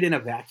created in a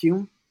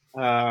vacuum.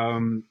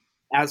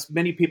 As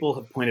many people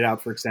have pointed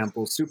out, for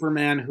example,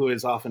 Superman, who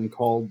is often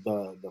called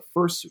the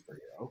first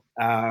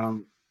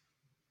superhero,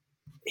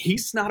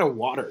 he's not a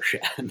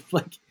watershed.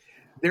 Like,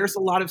 there's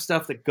a lot of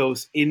stuff that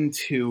goes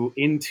into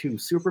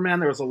Superman.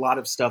 There was a lot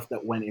of stuff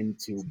that went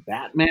into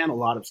Batman, a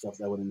lot of stuff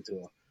that went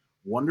into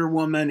Wonder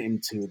Woman,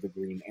 into the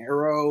Green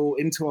Arrow,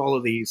 into all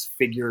of these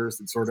figures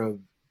that sort of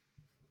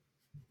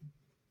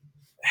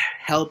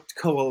helped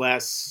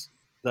coalesce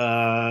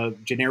the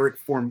generic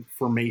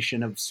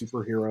formation of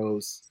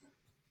superheroes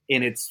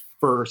in its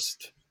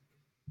first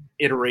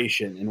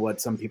iteration, in what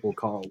some people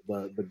call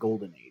the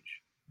Golden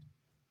Age.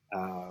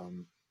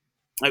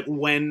 Like,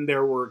 when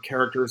there were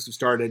characters who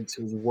started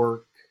to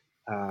work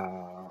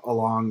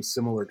along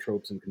similar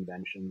tropes and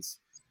conventions,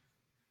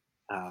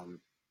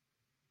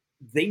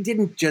 they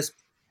didn't just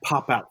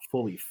pop out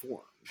fully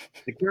formed.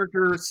 The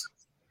characters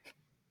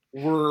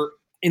were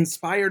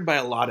inspired by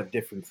a lot of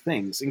different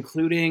things,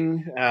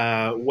 including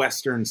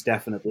Westerns,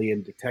 definitely,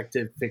 and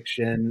detective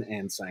fiction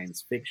and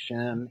science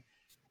fiction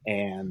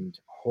and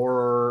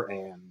horror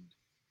and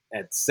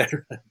et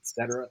cetera, et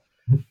cetera.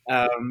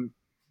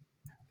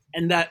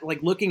 And that,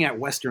 like, looking at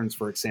Westerns,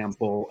 for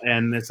example,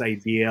 and this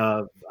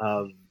idea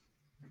of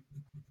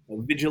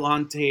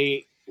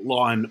vigilante,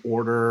 law and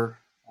order,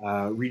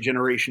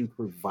 regeneration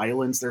through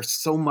violence, there's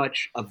so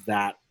much of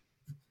that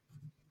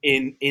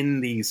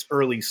in these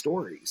early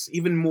stories,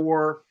 even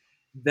more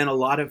than a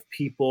lot of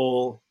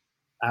people,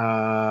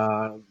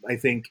 I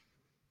think,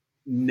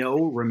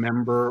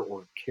 remember,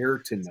 or care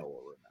to know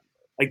or remember.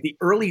 Like, the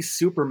early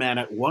Superman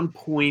at one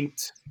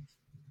point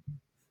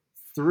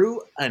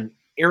threw an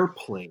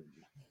airplane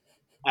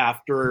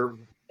after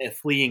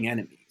fleeing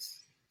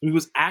enemies. He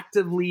was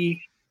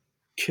actively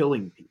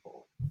killing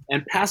people.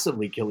 and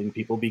passively killing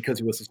people because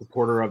he was a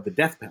supporter of the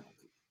death penalty.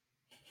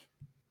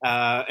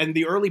 And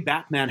the early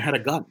Batman had a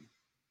gun.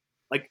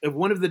 Like,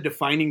 one of the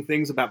defining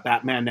things about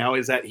Batman now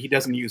is that he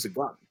doesn't use a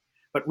gun.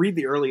 But read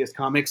the earliest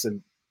comics,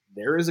 and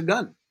there is a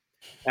gun.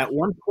 At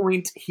one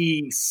point,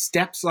 he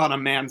steps on a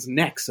man's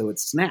neck so it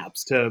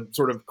snaps to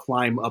sort of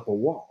climb up a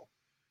wall.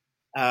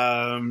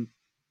 Superhero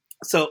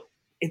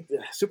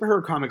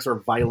comics are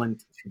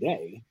violent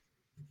today,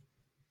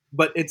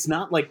 but it's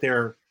not like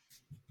they're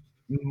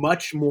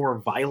much more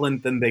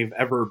violent than they've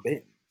ever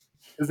been.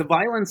 Because the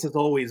violence has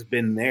always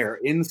been there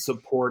in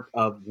support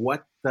of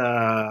what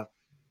the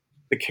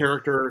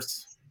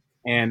characters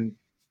and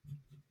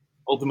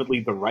ultimately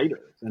the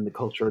writers and the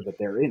culture that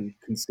they're in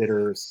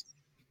considers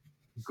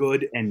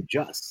good and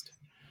just.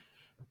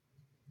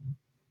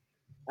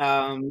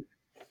 So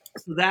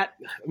that,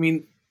 I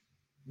mean,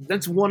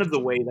 that's one of the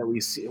ways that we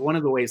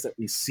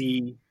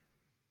see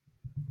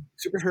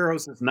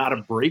superheroes as not a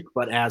break,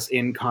 but as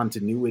in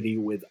continuity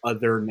with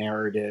other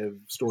narrative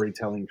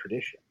storytelling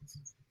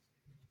traditions.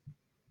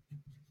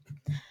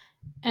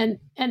 And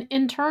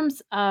in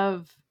terms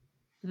of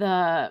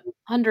the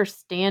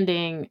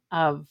understanding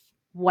of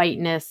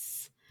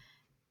whiteness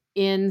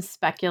in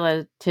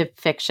speculative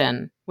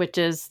fiction, which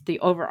is the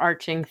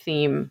overarching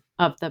theme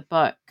of the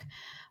book,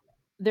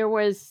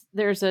 there's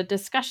a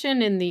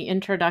discussion in the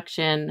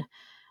introduction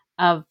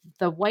of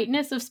the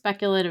whiteness of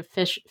speculative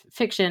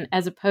fiction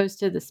as opposed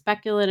to the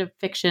speculative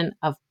fiction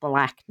of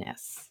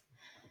blackness.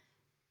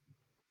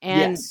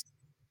 And Yes.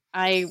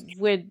 I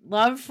would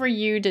love for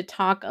you to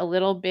talk a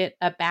little bit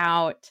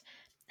about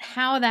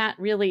how that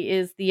really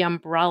is the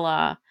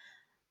umbrella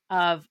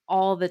of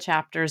all the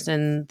chapters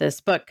in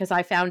this book, because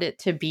I found it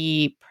to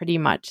be pretty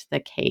much the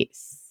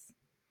case.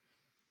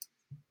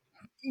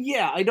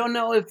 Yeah, I don't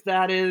know if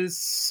that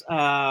is.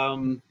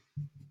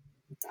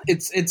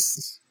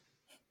 It's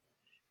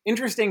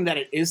interesting that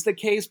it is the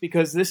case,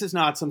 because this is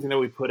not something that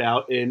we put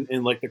out in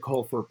like the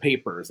call for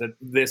papers. That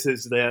this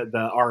is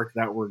the arc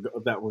that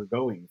we're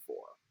going for.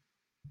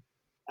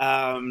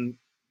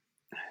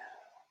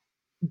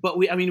 But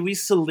we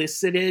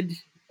solicited,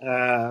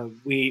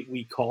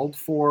 we called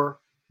for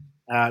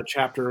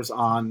chapters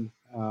on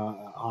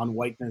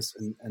whiteness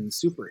and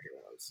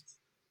superheroes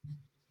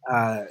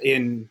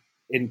in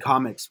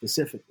comics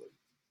specifically,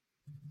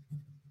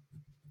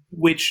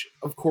 which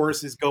of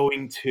course is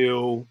going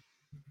to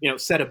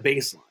set a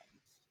baseline.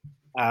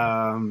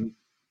 And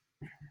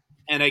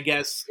I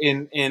guess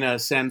in a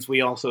sense we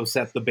also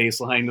set the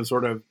baseline to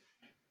sort of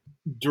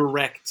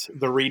direct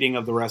the reading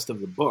of the rest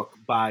of the book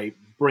by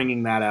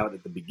bringing that out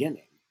at the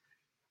beginning.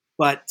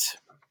 But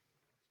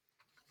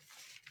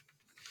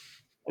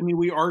I mean,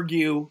 we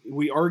argue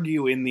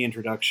in the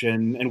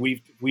introduction, and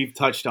we've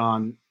touched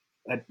on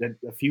at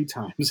a few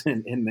times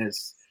in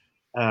this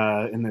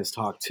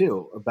talk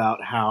too,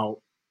 about how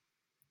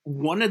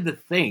one of the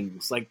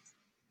things, like,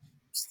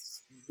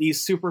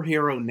 these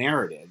superhero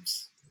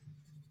narratives,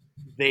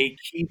 they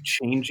keep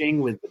changing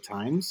with the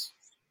times.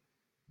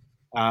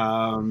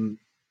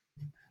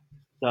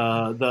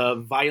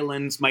 The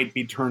violence might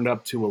be turned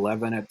up to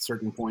 11 at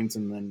certain points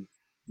and then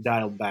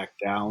dialed back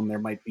down. There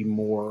might be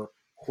more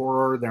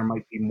horror. There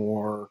might be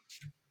more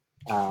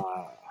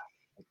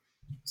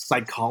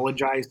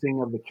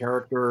psychologizing of the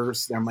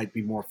characters. There might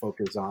be more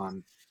focus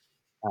on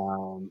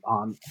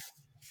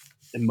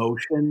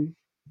emotion.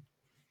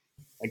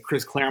 Like,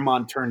 Chris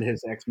Claremont turned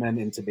his X-Men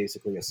into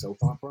basically a soap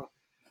opera.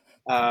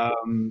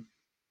 Like,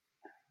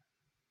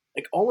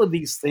 all of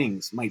these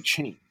things might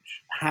change.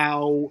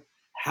 How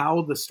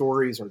the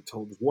stories are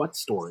told, what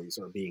stories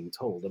are being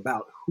told,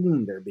 about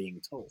whom they're being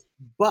told.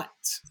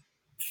 But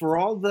for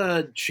all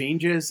the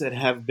changes that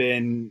have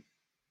been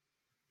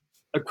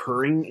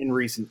occurring in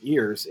recent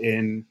years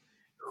in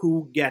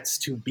who gets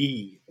to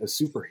be a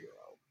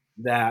superhero,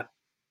 that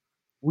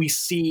we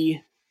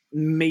see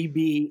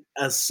maybe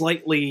a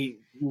slightly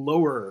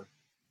lower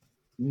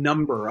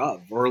number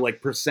of, or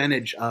like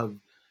percentage of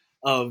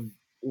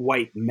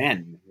white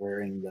men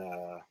wearing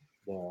the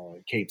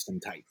capes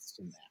and tights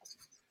and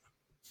masks.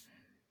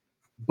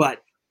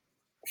 But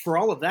for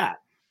all of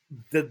that,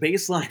 the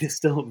baseline is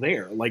still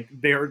there. Like,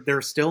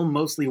 they're still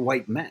mostly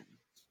white men,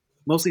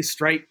 mostly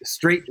straight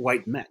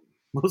white men,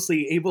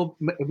 mostly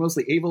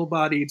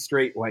able-bodied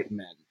straight white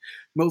men,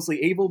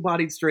 mostly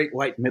able-bodied straight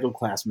white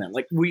middle-class men.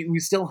 Like, we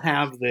still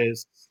have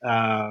this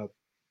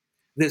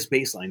this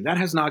baseline that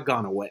has not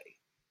gone away.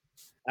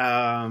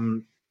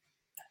 And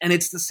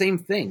it's the same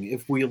thing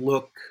if we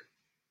look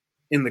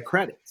in the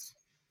credits.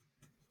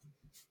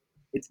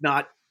 It's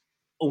not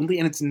only,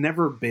 and it's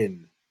never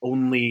been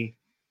only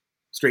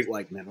straight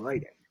white men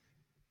writing,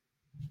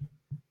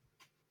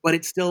 but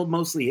it still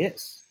mostly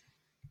is.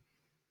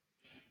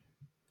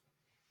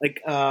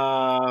 Like,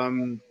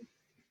 the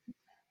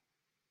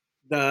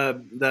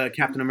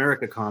Captain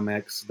America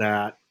comics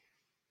that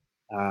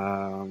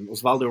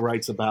Osvaldo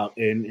writes about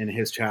in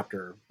his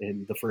chapter,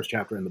 in the first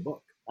chapter in the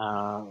book.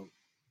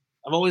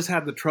 I've always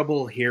had the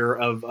trouble here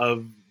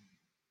of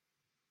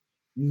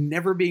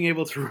never being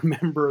able to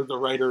remember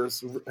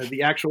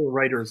the actual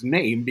writer's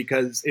name,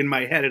 because in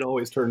my head it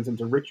always turns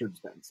into Richard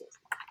Spencer,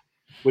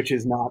 which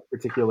is not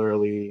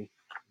particularly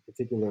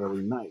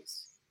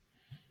nice.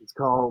 It's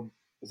called,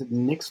 is it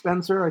Nick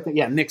Spencer? I think,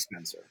 yeah, Nick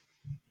Spencer.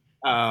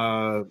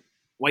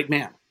 White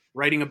man,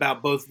 writing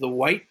about both the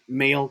white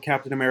male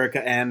Captain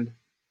America and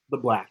the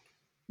black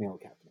male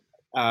Captain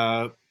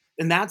America.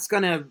 And that's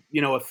going to,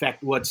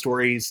 affect what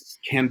stories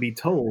can be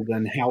told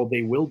and how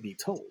they will be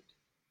told.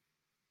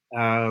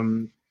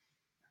 And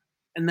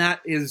that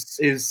is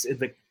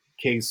the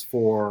case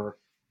for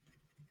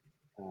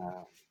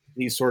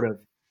these sort of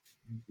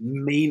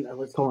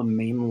let's call them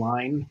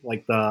mainline,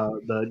 like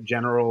the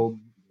general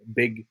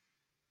big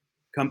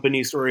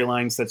company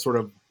storylines that sort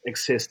of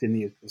exist in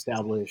the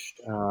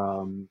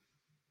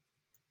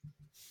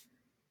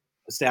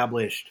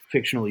established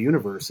fictional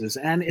universes,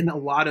 and in a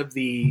lot of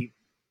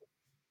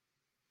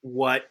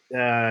what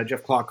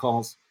Jeff Clark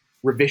calls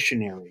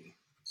revisionary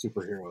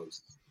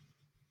superheroes.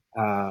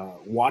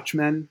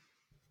 Watchmen,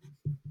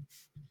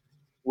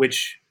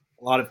 which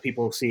a lot of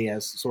people see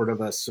as sort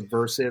of a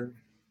subversive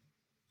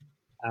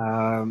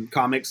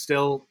comic,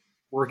 still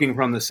working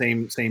from the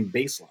same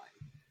baseline.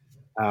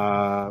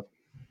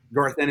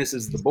 Garth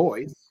Ennis's The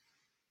Boys,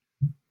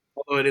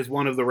 although it is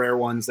one of the rare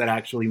ones that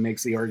actually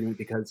makes the argument,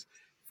 because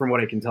from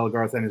what I can tell,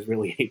 Garth Ennis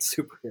really hates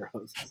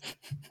superheroes.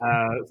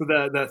 So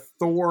the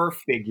Thor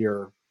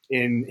figure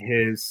in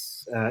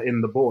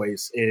The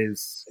Boys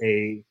is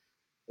a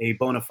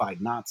bona fide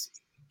Nazi.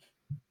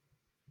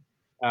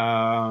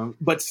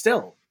 But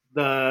still,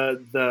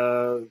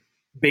 the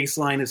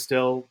baseline is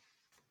still,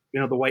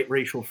 the white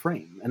racial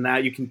frame, and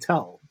that you can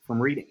tell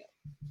from reading it.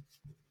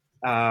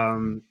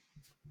 And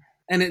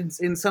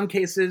in some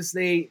cases,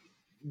 the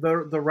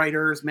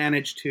writers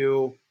manage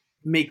to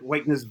make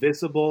whiteness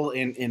visible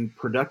in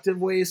productive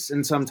ways,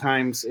 and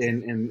sometimes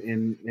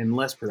in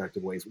less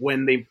productive ways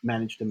when they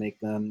manage to make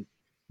them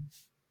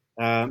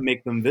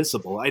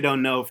visible. I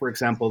don't know, for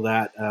example,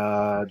 that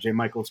J.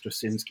 Michael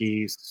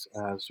Straczynski's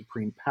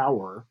Supreme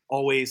Power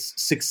always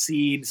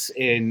succeeds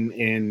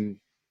in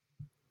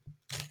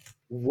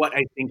what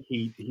I think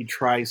he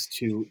tries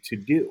to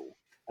do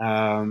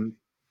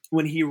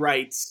when he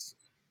writes.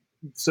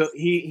 So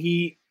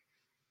he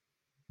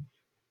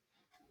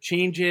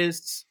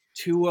changes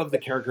two of the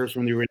characters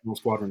from the original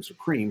Squadron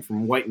Supreme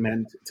from white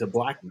men to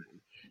black men,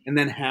 and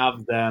then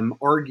have them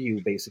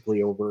argue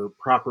basically over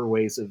proper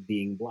ways of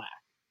being black.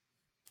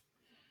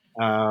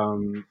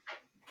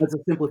 That's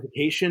a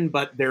simplification,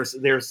 but there's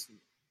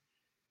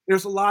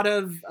a lot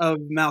of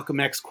Malcolm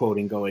X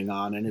quoting going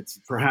on, and it's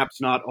perhaps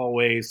not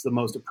always the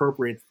most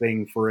appropriate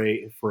thing for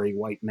a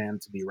white man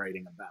to be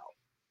writing about.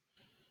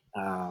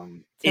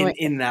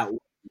 In that way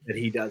that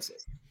he does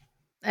it.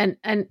 And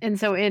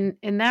so in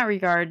that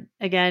regard,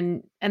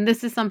 again, and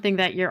this is something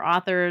that your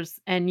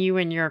authors and you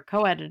and your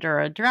co-editor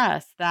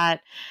address,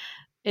 that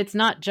it's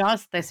not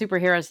just the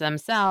superheroes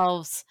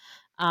themselves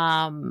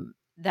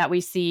that we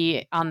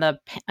see in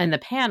the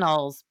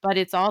panels, but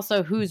it's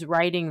also who's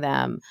writing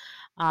them.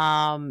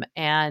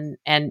 And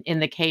in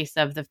the case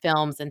of the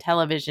films and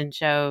television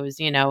shows,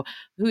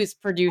 who's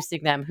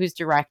producing them, who's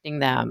directing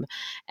them.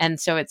 And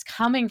so it's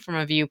coming from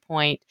a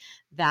viewpoint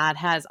that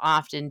has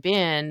often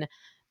been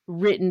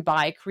written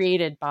by,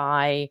 created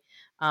by,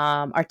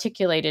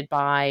 articulated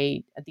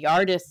by the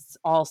artists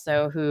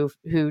also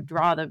who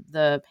draw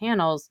the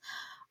panels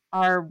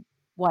are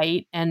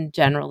white and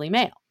generally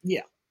male.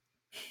 Yeah.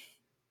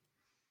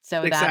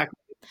 So exactly.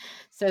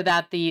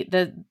 that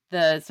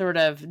the sort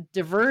of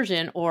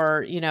diversion,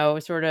 or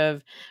sort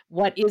of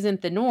what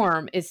isn't the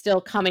norm, is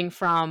still coming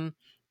from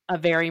a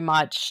very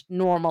much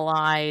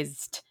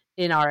normalized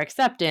in our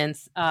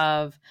acceptance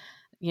of,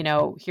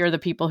 here are the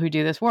people who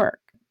do this work,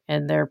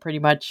 and they're pretty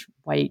much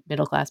white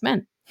middle-class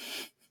men.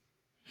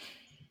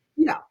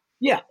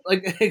 Yeah,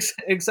 like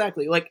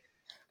exactly. Like,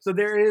 so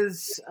there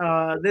is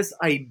this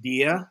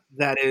idea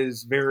that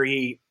has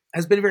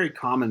been very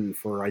common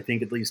for, I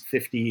think, at least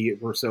 50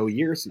 or so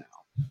years now.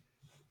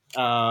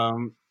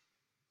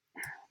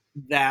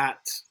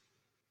 That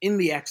in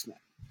the X-Men,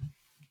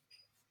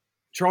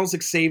 Charles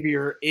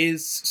Xavier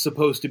is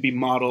supposed to be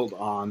modeled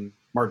on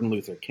Martin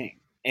Luther King,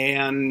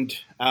 and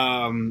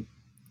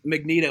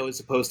Magneto is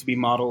supposed to be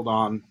modeled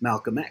on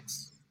Malcolm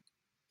X.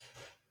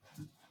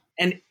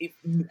 And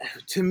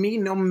to me,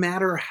 no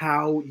matter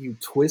how you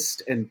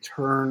twist and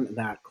turn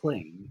that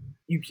claim,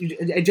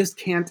 I just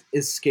can't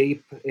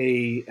escape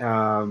a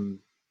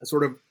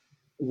sort of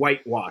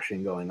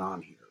whitewashing going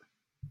on here.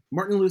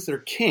 Martin Luther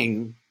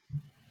King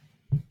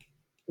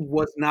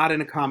was not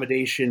an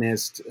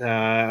accommodationist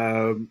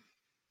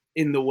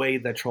in the way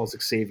that Charles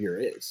Xavier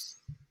is.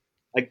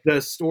 Like,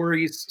 the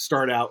stories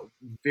start out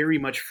very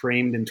much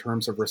framed in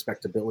terms of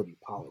respectability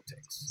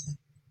politics.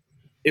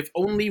 If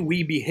only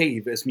we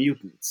behave as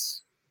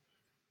mutants,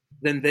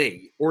 then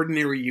they,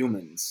 ordinary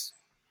humans,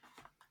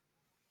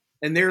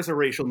 and there's a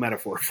racial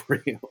metaphor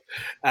for you,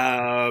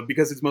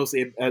 because it's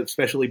mostly,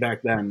 especially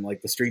back then,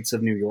 like the streets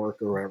of New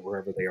York or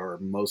wherever they are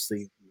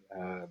mostly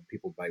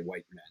peopled by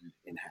white men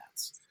in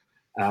hats.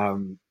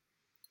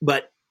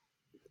 But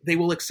they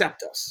will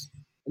accept us.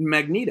 And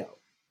Magneto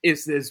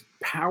is this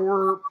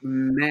power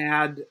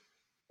mad,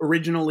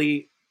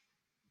 originally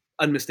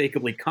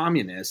unmistakably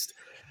communist,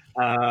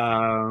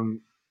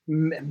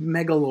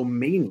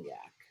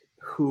 megalomaniac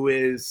who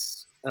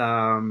is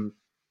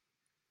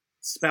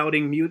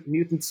spouting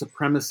mutant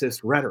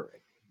supremacist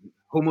rhetoric.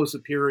 Homo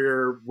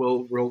superior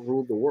will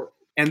rule the world.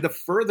 And the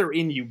further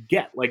in you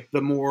get, like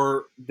the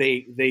more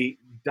they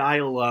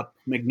dial up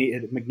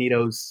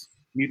Magneto's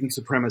mutant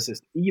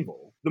supremacist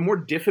evil, the more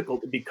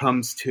difficult it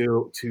becomes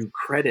to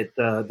credit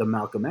the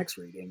Malcolm X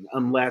reading,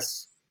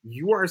 unless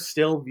you are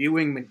still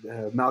viewing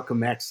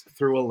Malcolm X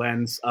through a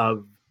lens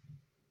of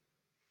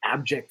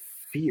abject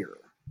fear.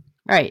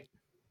 Right.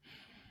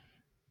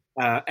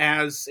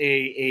 As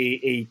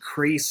a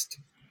creased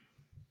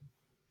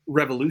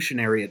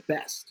revolutionary at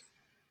best,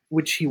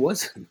 which he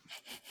wasn't.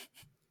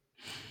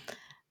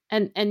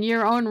 And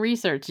your own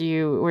research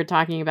you were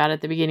talking about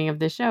at the beginning of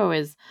the show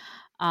is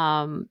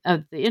of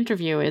the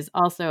interview is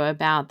also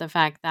about the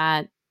fact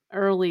that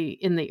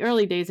in the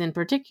early days in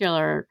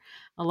particular,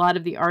 a lot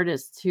of the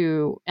artists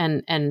who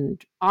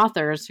and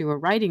authors who were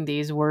writing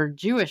these were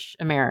Jewish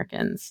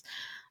Americans,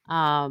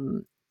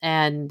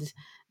 and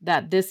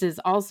that this is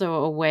also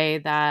a way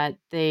that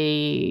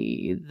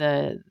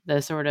the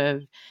sort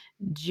of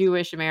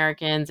Jewish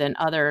Americans and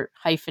other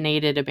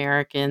hyphenated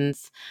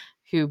Americans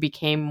who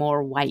became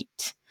more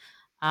white,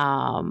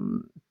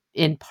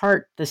 in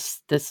part the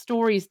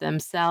stories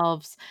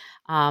themselves,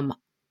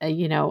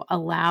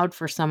 allowed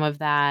for some of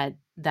that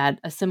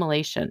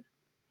assimilation.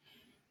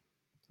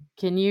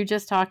 Can you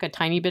just talk a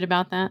tiny bit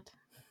about that?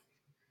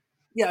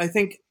 Yeah, I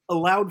think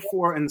allowed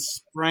for and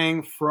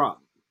sprang from.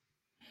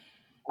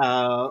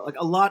 Like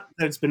a lot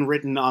that's been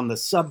written on the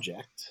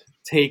subject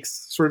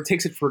takes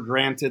it for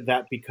granted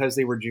that because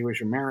they were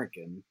Jewish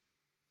American,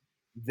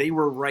 they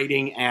were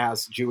writing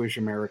as Jewish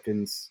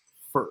Americans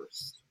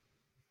first.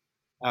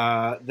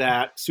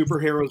 That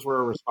superheroes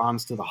were a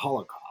response to the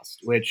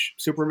Holocaust, which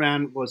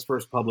Superman was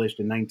first published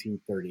in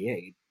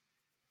 1938,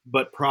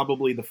 but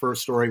probably the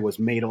first story was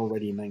made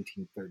already in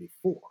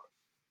 1934.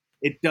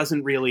 It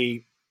doesn't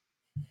really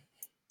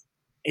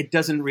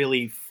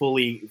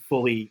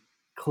fully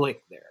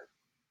click there,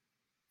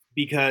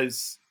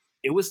 because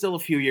it was still a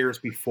few years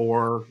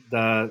before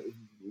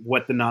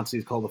what the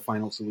Nazis call the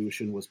final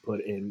solution was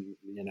put in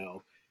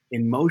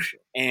motion,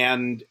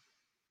 and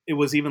it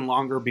was even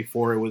longer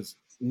before it was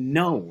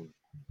known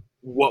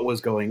what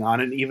was going on,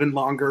 and even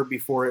longer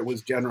before it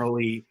was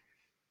generally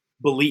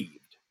believed.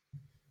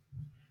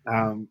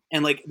 And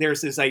like,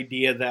 there's this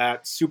idea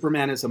that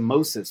Superman is a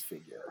Moses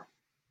figure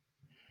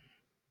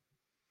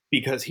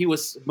because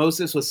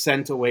Moses was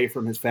sent away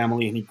from his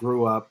family, and he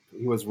grew up.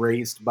 He was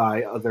raised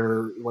by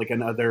another group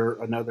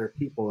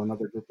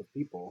of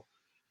people,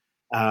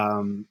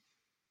 and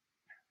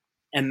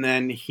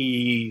then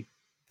he,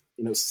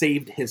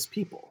 saved his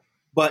people.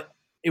 But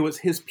it was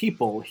his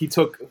people.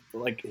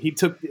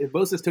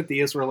 Moses took the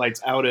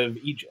Israelites out of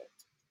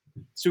Egypt.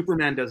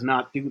 Superman does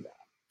not do that.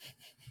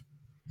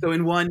 So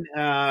in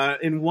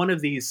one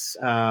of these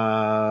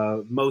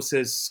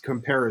Moses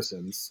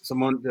comparisons,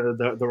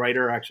 the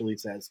writer actually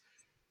says,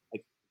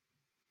 like,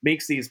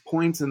 makes these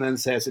points and then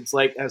says it's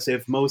like as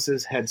if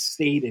Moses had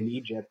stayed in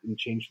Egypt and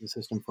changed the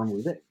system from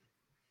within.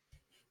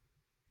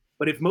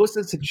 But if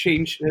Moses had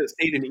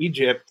stayed in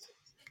Egypt,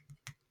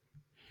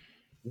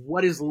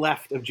 what is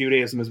left of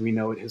Judaism as we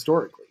know it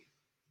historically?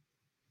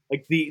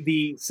 Like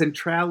the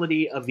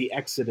centrality of the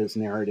Exodus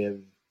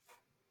narrative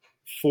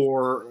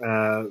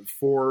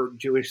for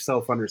Jewish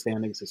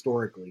self-understandings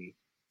historically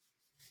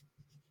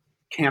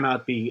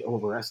cannot be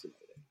overestimated.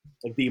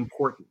 Like the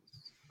importance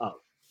of.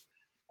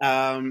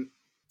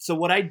 So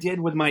what I did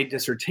with my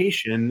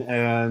dissertation,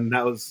 and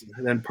that was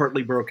then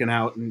partly broken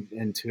out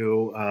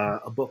into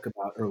a book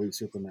about early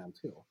Superman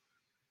too,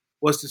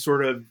 was to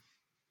sort of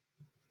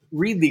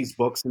read these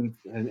books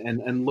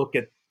and look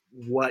at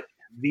what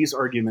these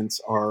arguments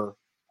are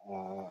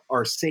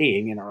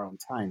saying in our own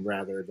time,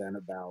 rather than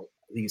about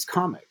these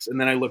comics. And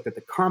then I looked at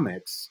the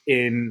comics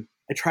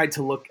I tried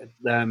to look at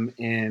them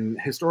in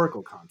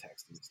historical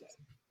context instead.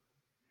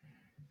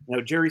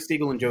 Now, Jerry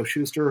Siegel and Joe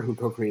Shuster, who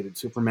co-created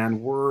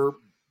Superman,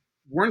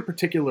 weren't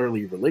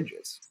particularly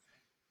religious,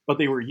 but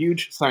they were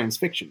huge science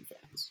fiction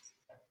fans.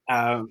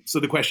 So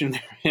the question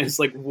there is,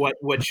 like,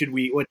 what should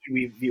we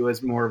view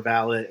as more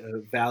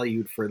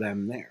valued for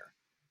them there?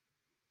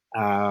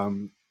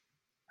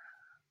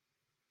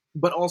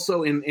 But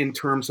also in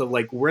terms of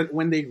like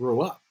when they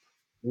grew up,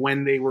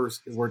 when they were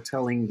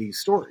telling these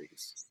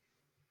stories.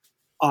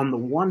 On the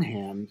one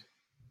hand,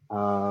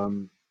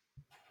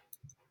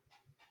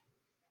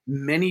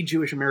 many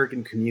Jewish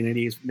American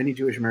communities, many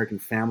Jewish American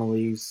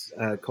families,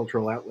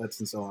 cultural outlets,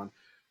 and so on,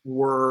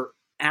 were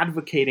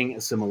advocating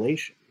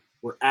assimilation,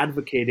 were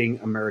advocating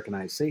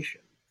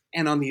Americanization.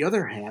 And on the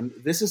other hand,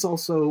 this is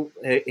also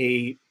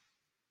a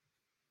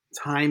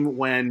time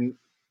when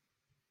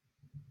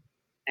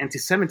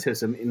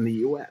anti-Semitism in the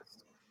U.S.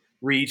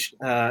 reached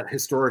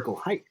historical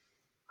high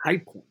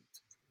point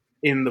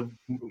in the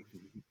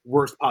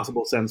worst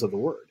possible sense of the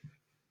word.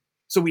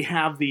 So we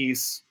have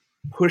these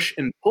push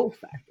and pull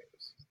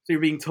factors. So you're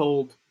being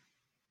told,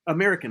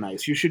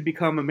 Americanize, you should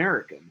become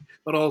American.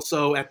 But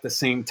also at the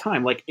same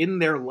time, like in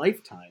their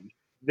lifetime,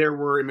 there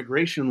were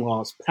immigration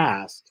laws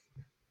passed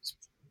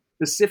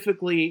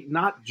specifically,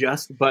 not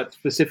just, but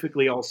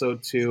specifically also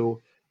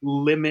to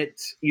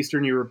limit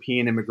Eastern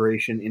European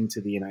immigration into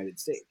the United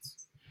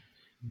States.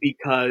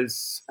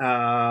 Because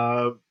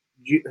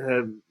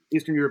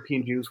Eastern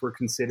European Jews were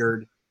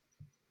considered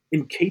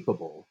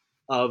incapable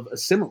of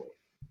assimilating.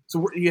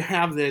 So you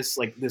have this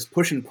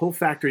push and pull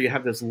factor. You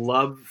have this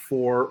love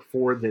for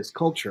this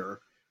culture,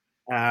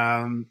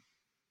 and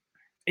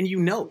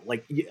you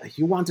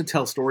want to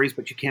tell stories,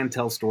 but you can't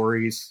tell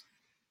stories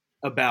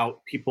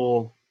about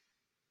people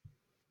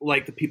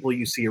like the people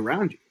you see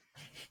around you,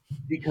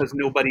 because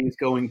nobody's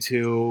going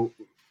to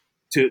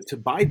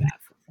buy that.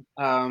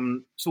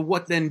 So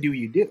what then do?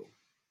 You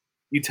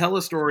tell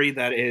a story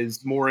that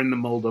is more in the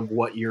mold of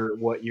what you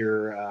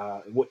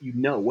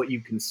know, what you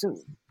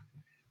consume,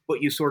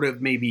 but you sort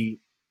of maybe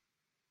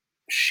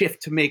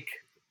shift to make,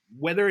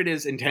 whether it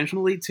is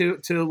intentionally to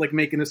like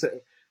make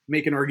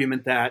an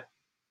argument that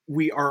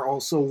we are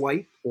also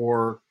white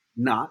or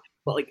not,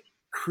 but like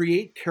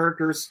create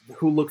characters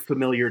who look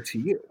familiar to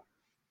you.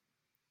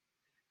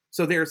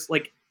 So there's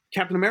like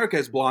Captain America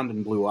is blonde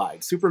and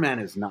blue-eyed. Superman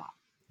is not.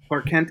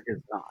 Clark Kent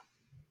is not.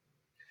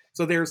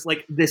 So there's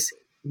like this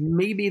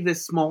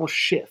small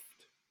shift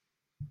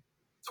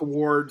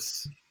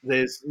towards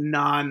this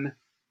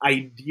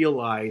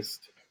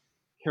non-idealized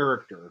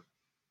character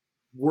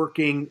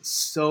working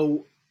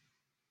so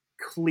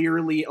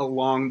clearly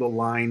along the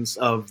lines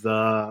of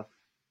the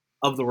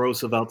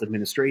Roosevelt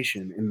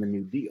administration in the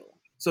New Deal.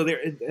 So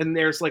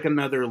there's like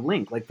another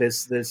link, like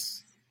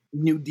this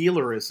New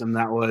Dealerism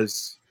that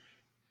was,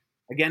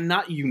 again,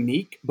 not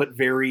unique, but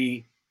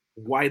very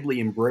widely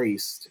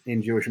embraced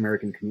in Jewish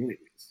American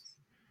communities.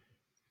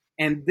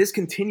 And this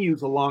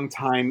continues a long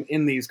time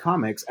in these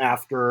comics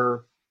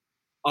after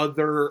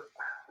other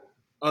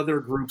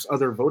groups,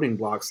 other voting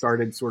blocs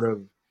started sort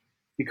of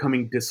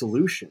becoming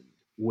disillusioned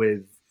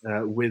with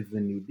the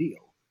New Deal.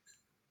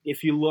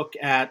 If you look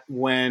at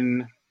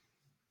when,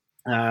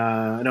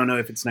 I don't know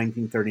if it's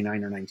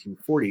 1939 or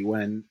 1940,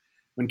 when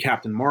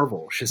Captain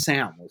Marvel,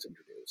 Shazam, was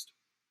introduced.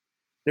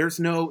 There's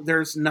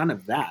none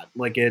of that.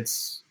 Like,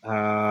 it's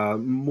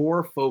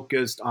more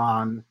focused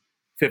on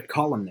Fifth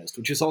Columnist,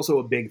 which is also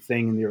a big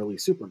thing in the early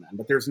Superman.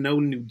 But there's no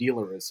New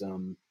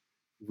Dealerism,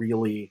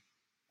 really,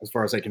 as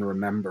far as I can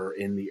remember,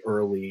 in the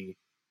early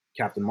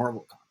Captain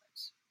Marvel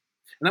comics.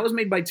 And that was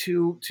made by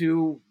two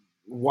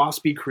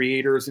waspy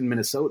creators in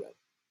Minnesota.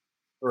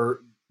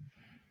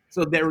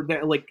 So they're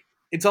like,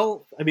 it's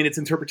all, I mean, it's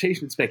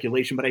interpretation and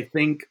speculation, but I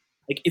think,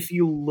 like, if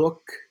you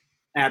look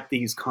at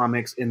these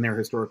comics in their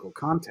historical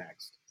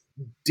context,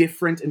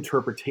 different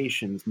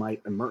interpretations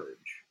might emerge.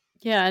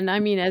 Yeah, and I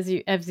mean, as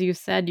you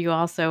said, you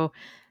also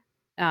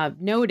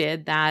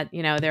noted that,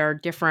 you know, there are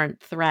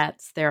different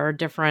threats, there are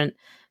different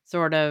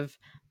sort of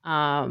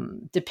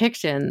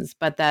depictions,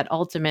 but that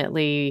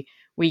ultimately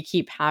we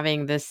keep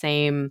having the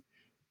same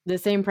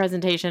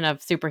presentation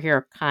of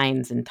superhero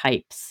kinds and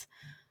types.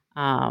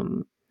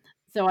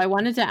 So I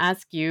wanted to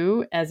ask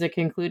you, as a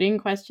concluding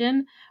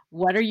question,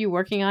 what are you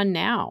working on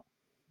now?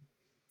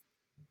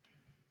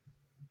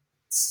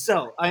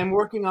 So I am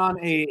working on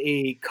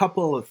a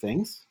couple of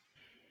things.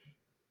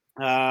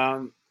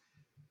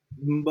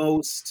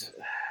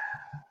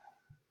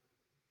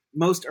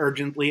 Most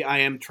urgently, I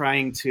am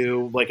trying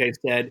to, like I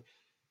said,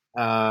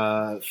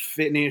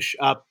 finish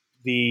up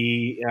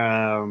the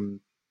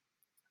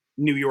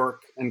New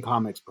York and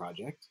comics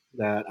project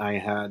that I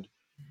had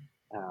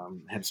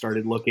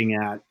started looking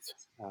at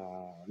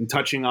and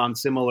touching on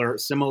similar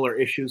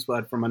issues,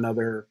 but from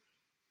another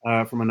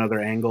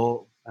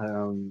angle.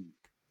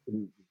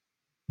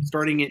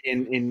 Starting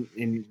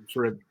in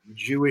sort of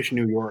Jewish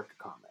New York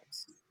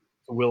comics,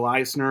 so Will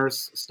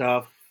Eisner's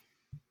stuff,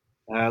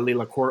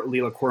 Lila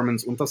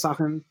Korman's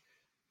Untersachen,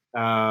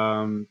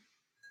 and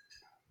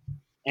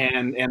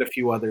a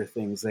few other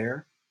things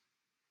there,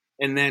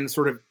 and then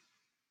sort of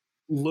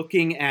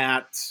looking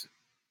at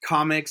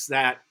comics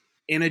that,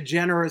 in a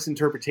generous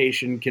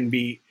interpretation, can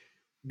be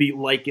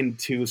likened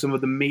to some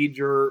of the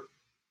major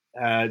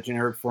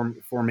generic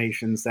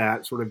formations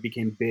that sort of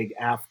became big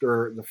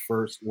after the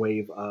first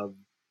wave of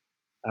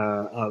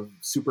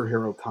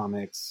superhero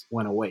comics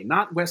went away.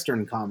 Not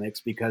Western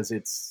comics, because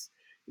it's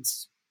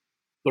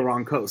the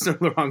wrong coast, or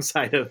the wrong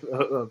side of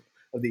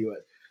the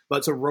U.S.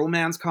 But so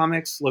romance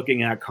comics,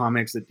 looking at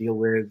comics that deal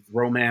with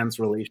romance,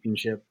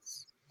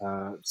 relationships,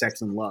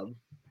 sex and love.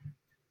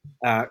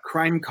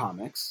 Crime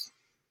comics,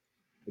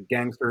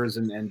 gangsters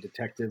and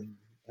detective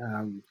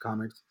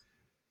comics,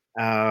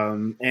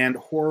 and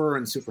horror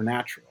and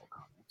supernatural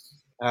comics.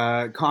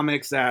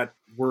 Comics that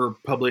were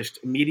published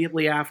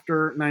immediately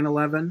after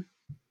 9/11,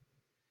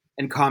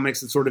 and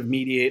comics that sort of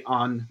mediate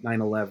on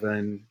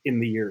 9/11 in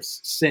the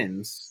years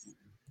since.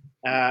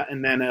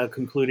 And then a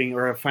concluding,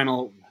 or a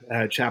final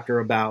chapter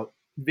about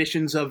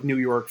visions of New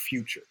York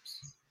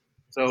futures.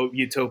 So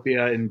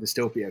utopia and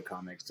dystopia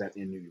comics set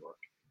in New York.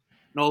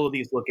 and all of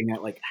these looking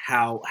at like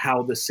how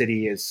the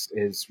city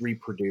is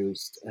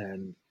reproduced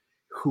and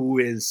who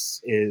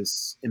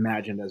is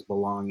imagined as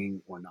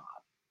belonging or not.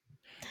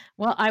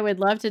 Well, I would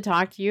love to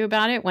talk to you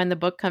about it when the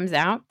book comes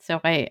out. So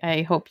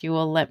I hope you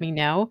will let me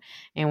know,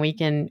 and we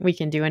can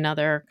do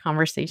another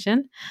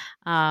conversation.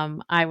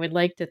 I would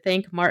like to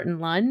thank Martin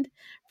Lund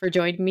for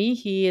joining me.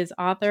 He is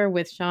author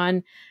with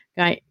Sean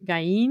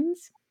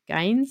Guynes,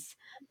 Guynes,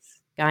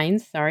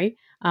 Guynes, sorry,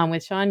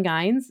 with Sean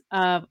Guynes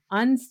of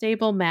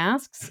Unstable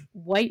Masks,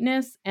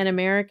 Whiteness, and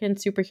American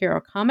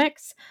Superhero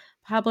Comics,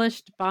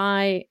 published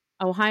by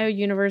Ohio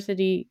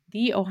University,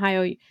 the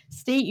Ohio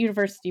State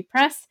University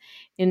Press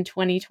in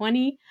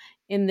 2020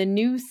 in the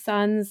New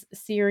Sons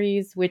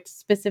series, which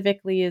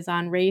specifically is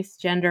on race,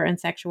 gender, and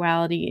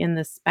sexuality in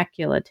the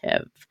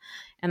speculative.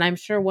 And I'm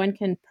sure one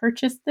can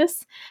purchase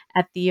this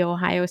at the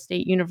Ohio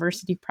State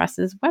University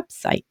Press's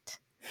website.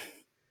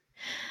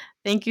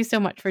 Thank you so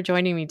much for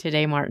joining me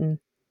today, Martin.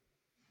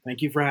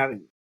 Thank you for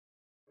having me.